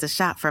place to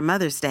shop for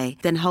Mother's Day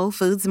than Whole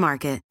Foods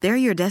Market. They're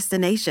your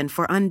destination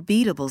for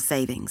unbeatable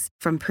savings,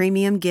 from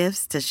premium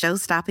gifts to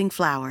show-stopping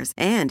flowers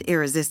and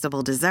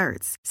irresistible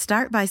desserts.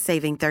 Start by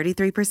saving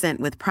 33%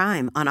 with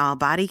Prime on all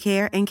body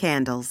care and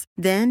candles.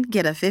 Then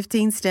get a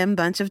 15-stem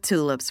bunch of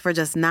tulips for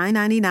just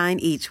 $9.99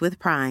 each with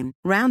Prime.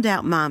 Round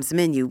out Mom's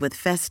menu with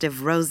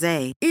festive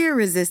rosé,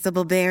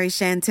 irresistible berry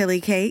chantilly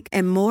cake,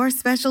 and more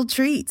special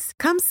treats.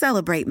 Come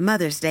celebrate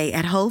Mother's Day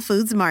at Whole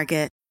Foods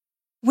Market.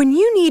 When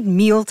you need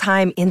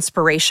mealtime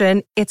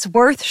inspiration, it's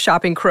worth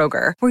shopping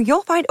Kroger, where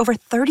you'll find over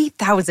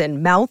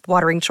 30,000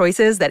 mouth-watering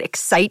choices that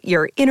excite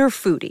your inner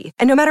foodie.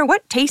 And no matter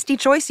what tasty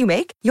choice you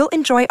make, you'll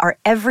enjoy our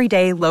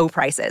everyday low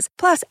prices,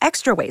 plus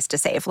extra ways to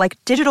save, like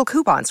digital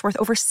coupons worth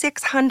over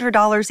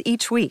 $600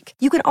 each week.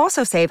 You can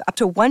also save up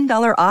to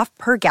 $1 off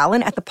per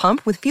gallon at the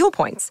pump with fuel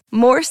points.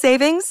 More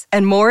savings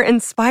and more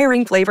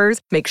inspiring flavors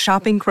make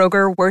shopping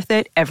Kroger worth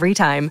it every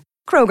time.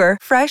 Kroger,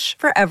 fresh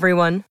for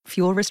everyone.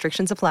 Fuel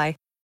restrictions apply.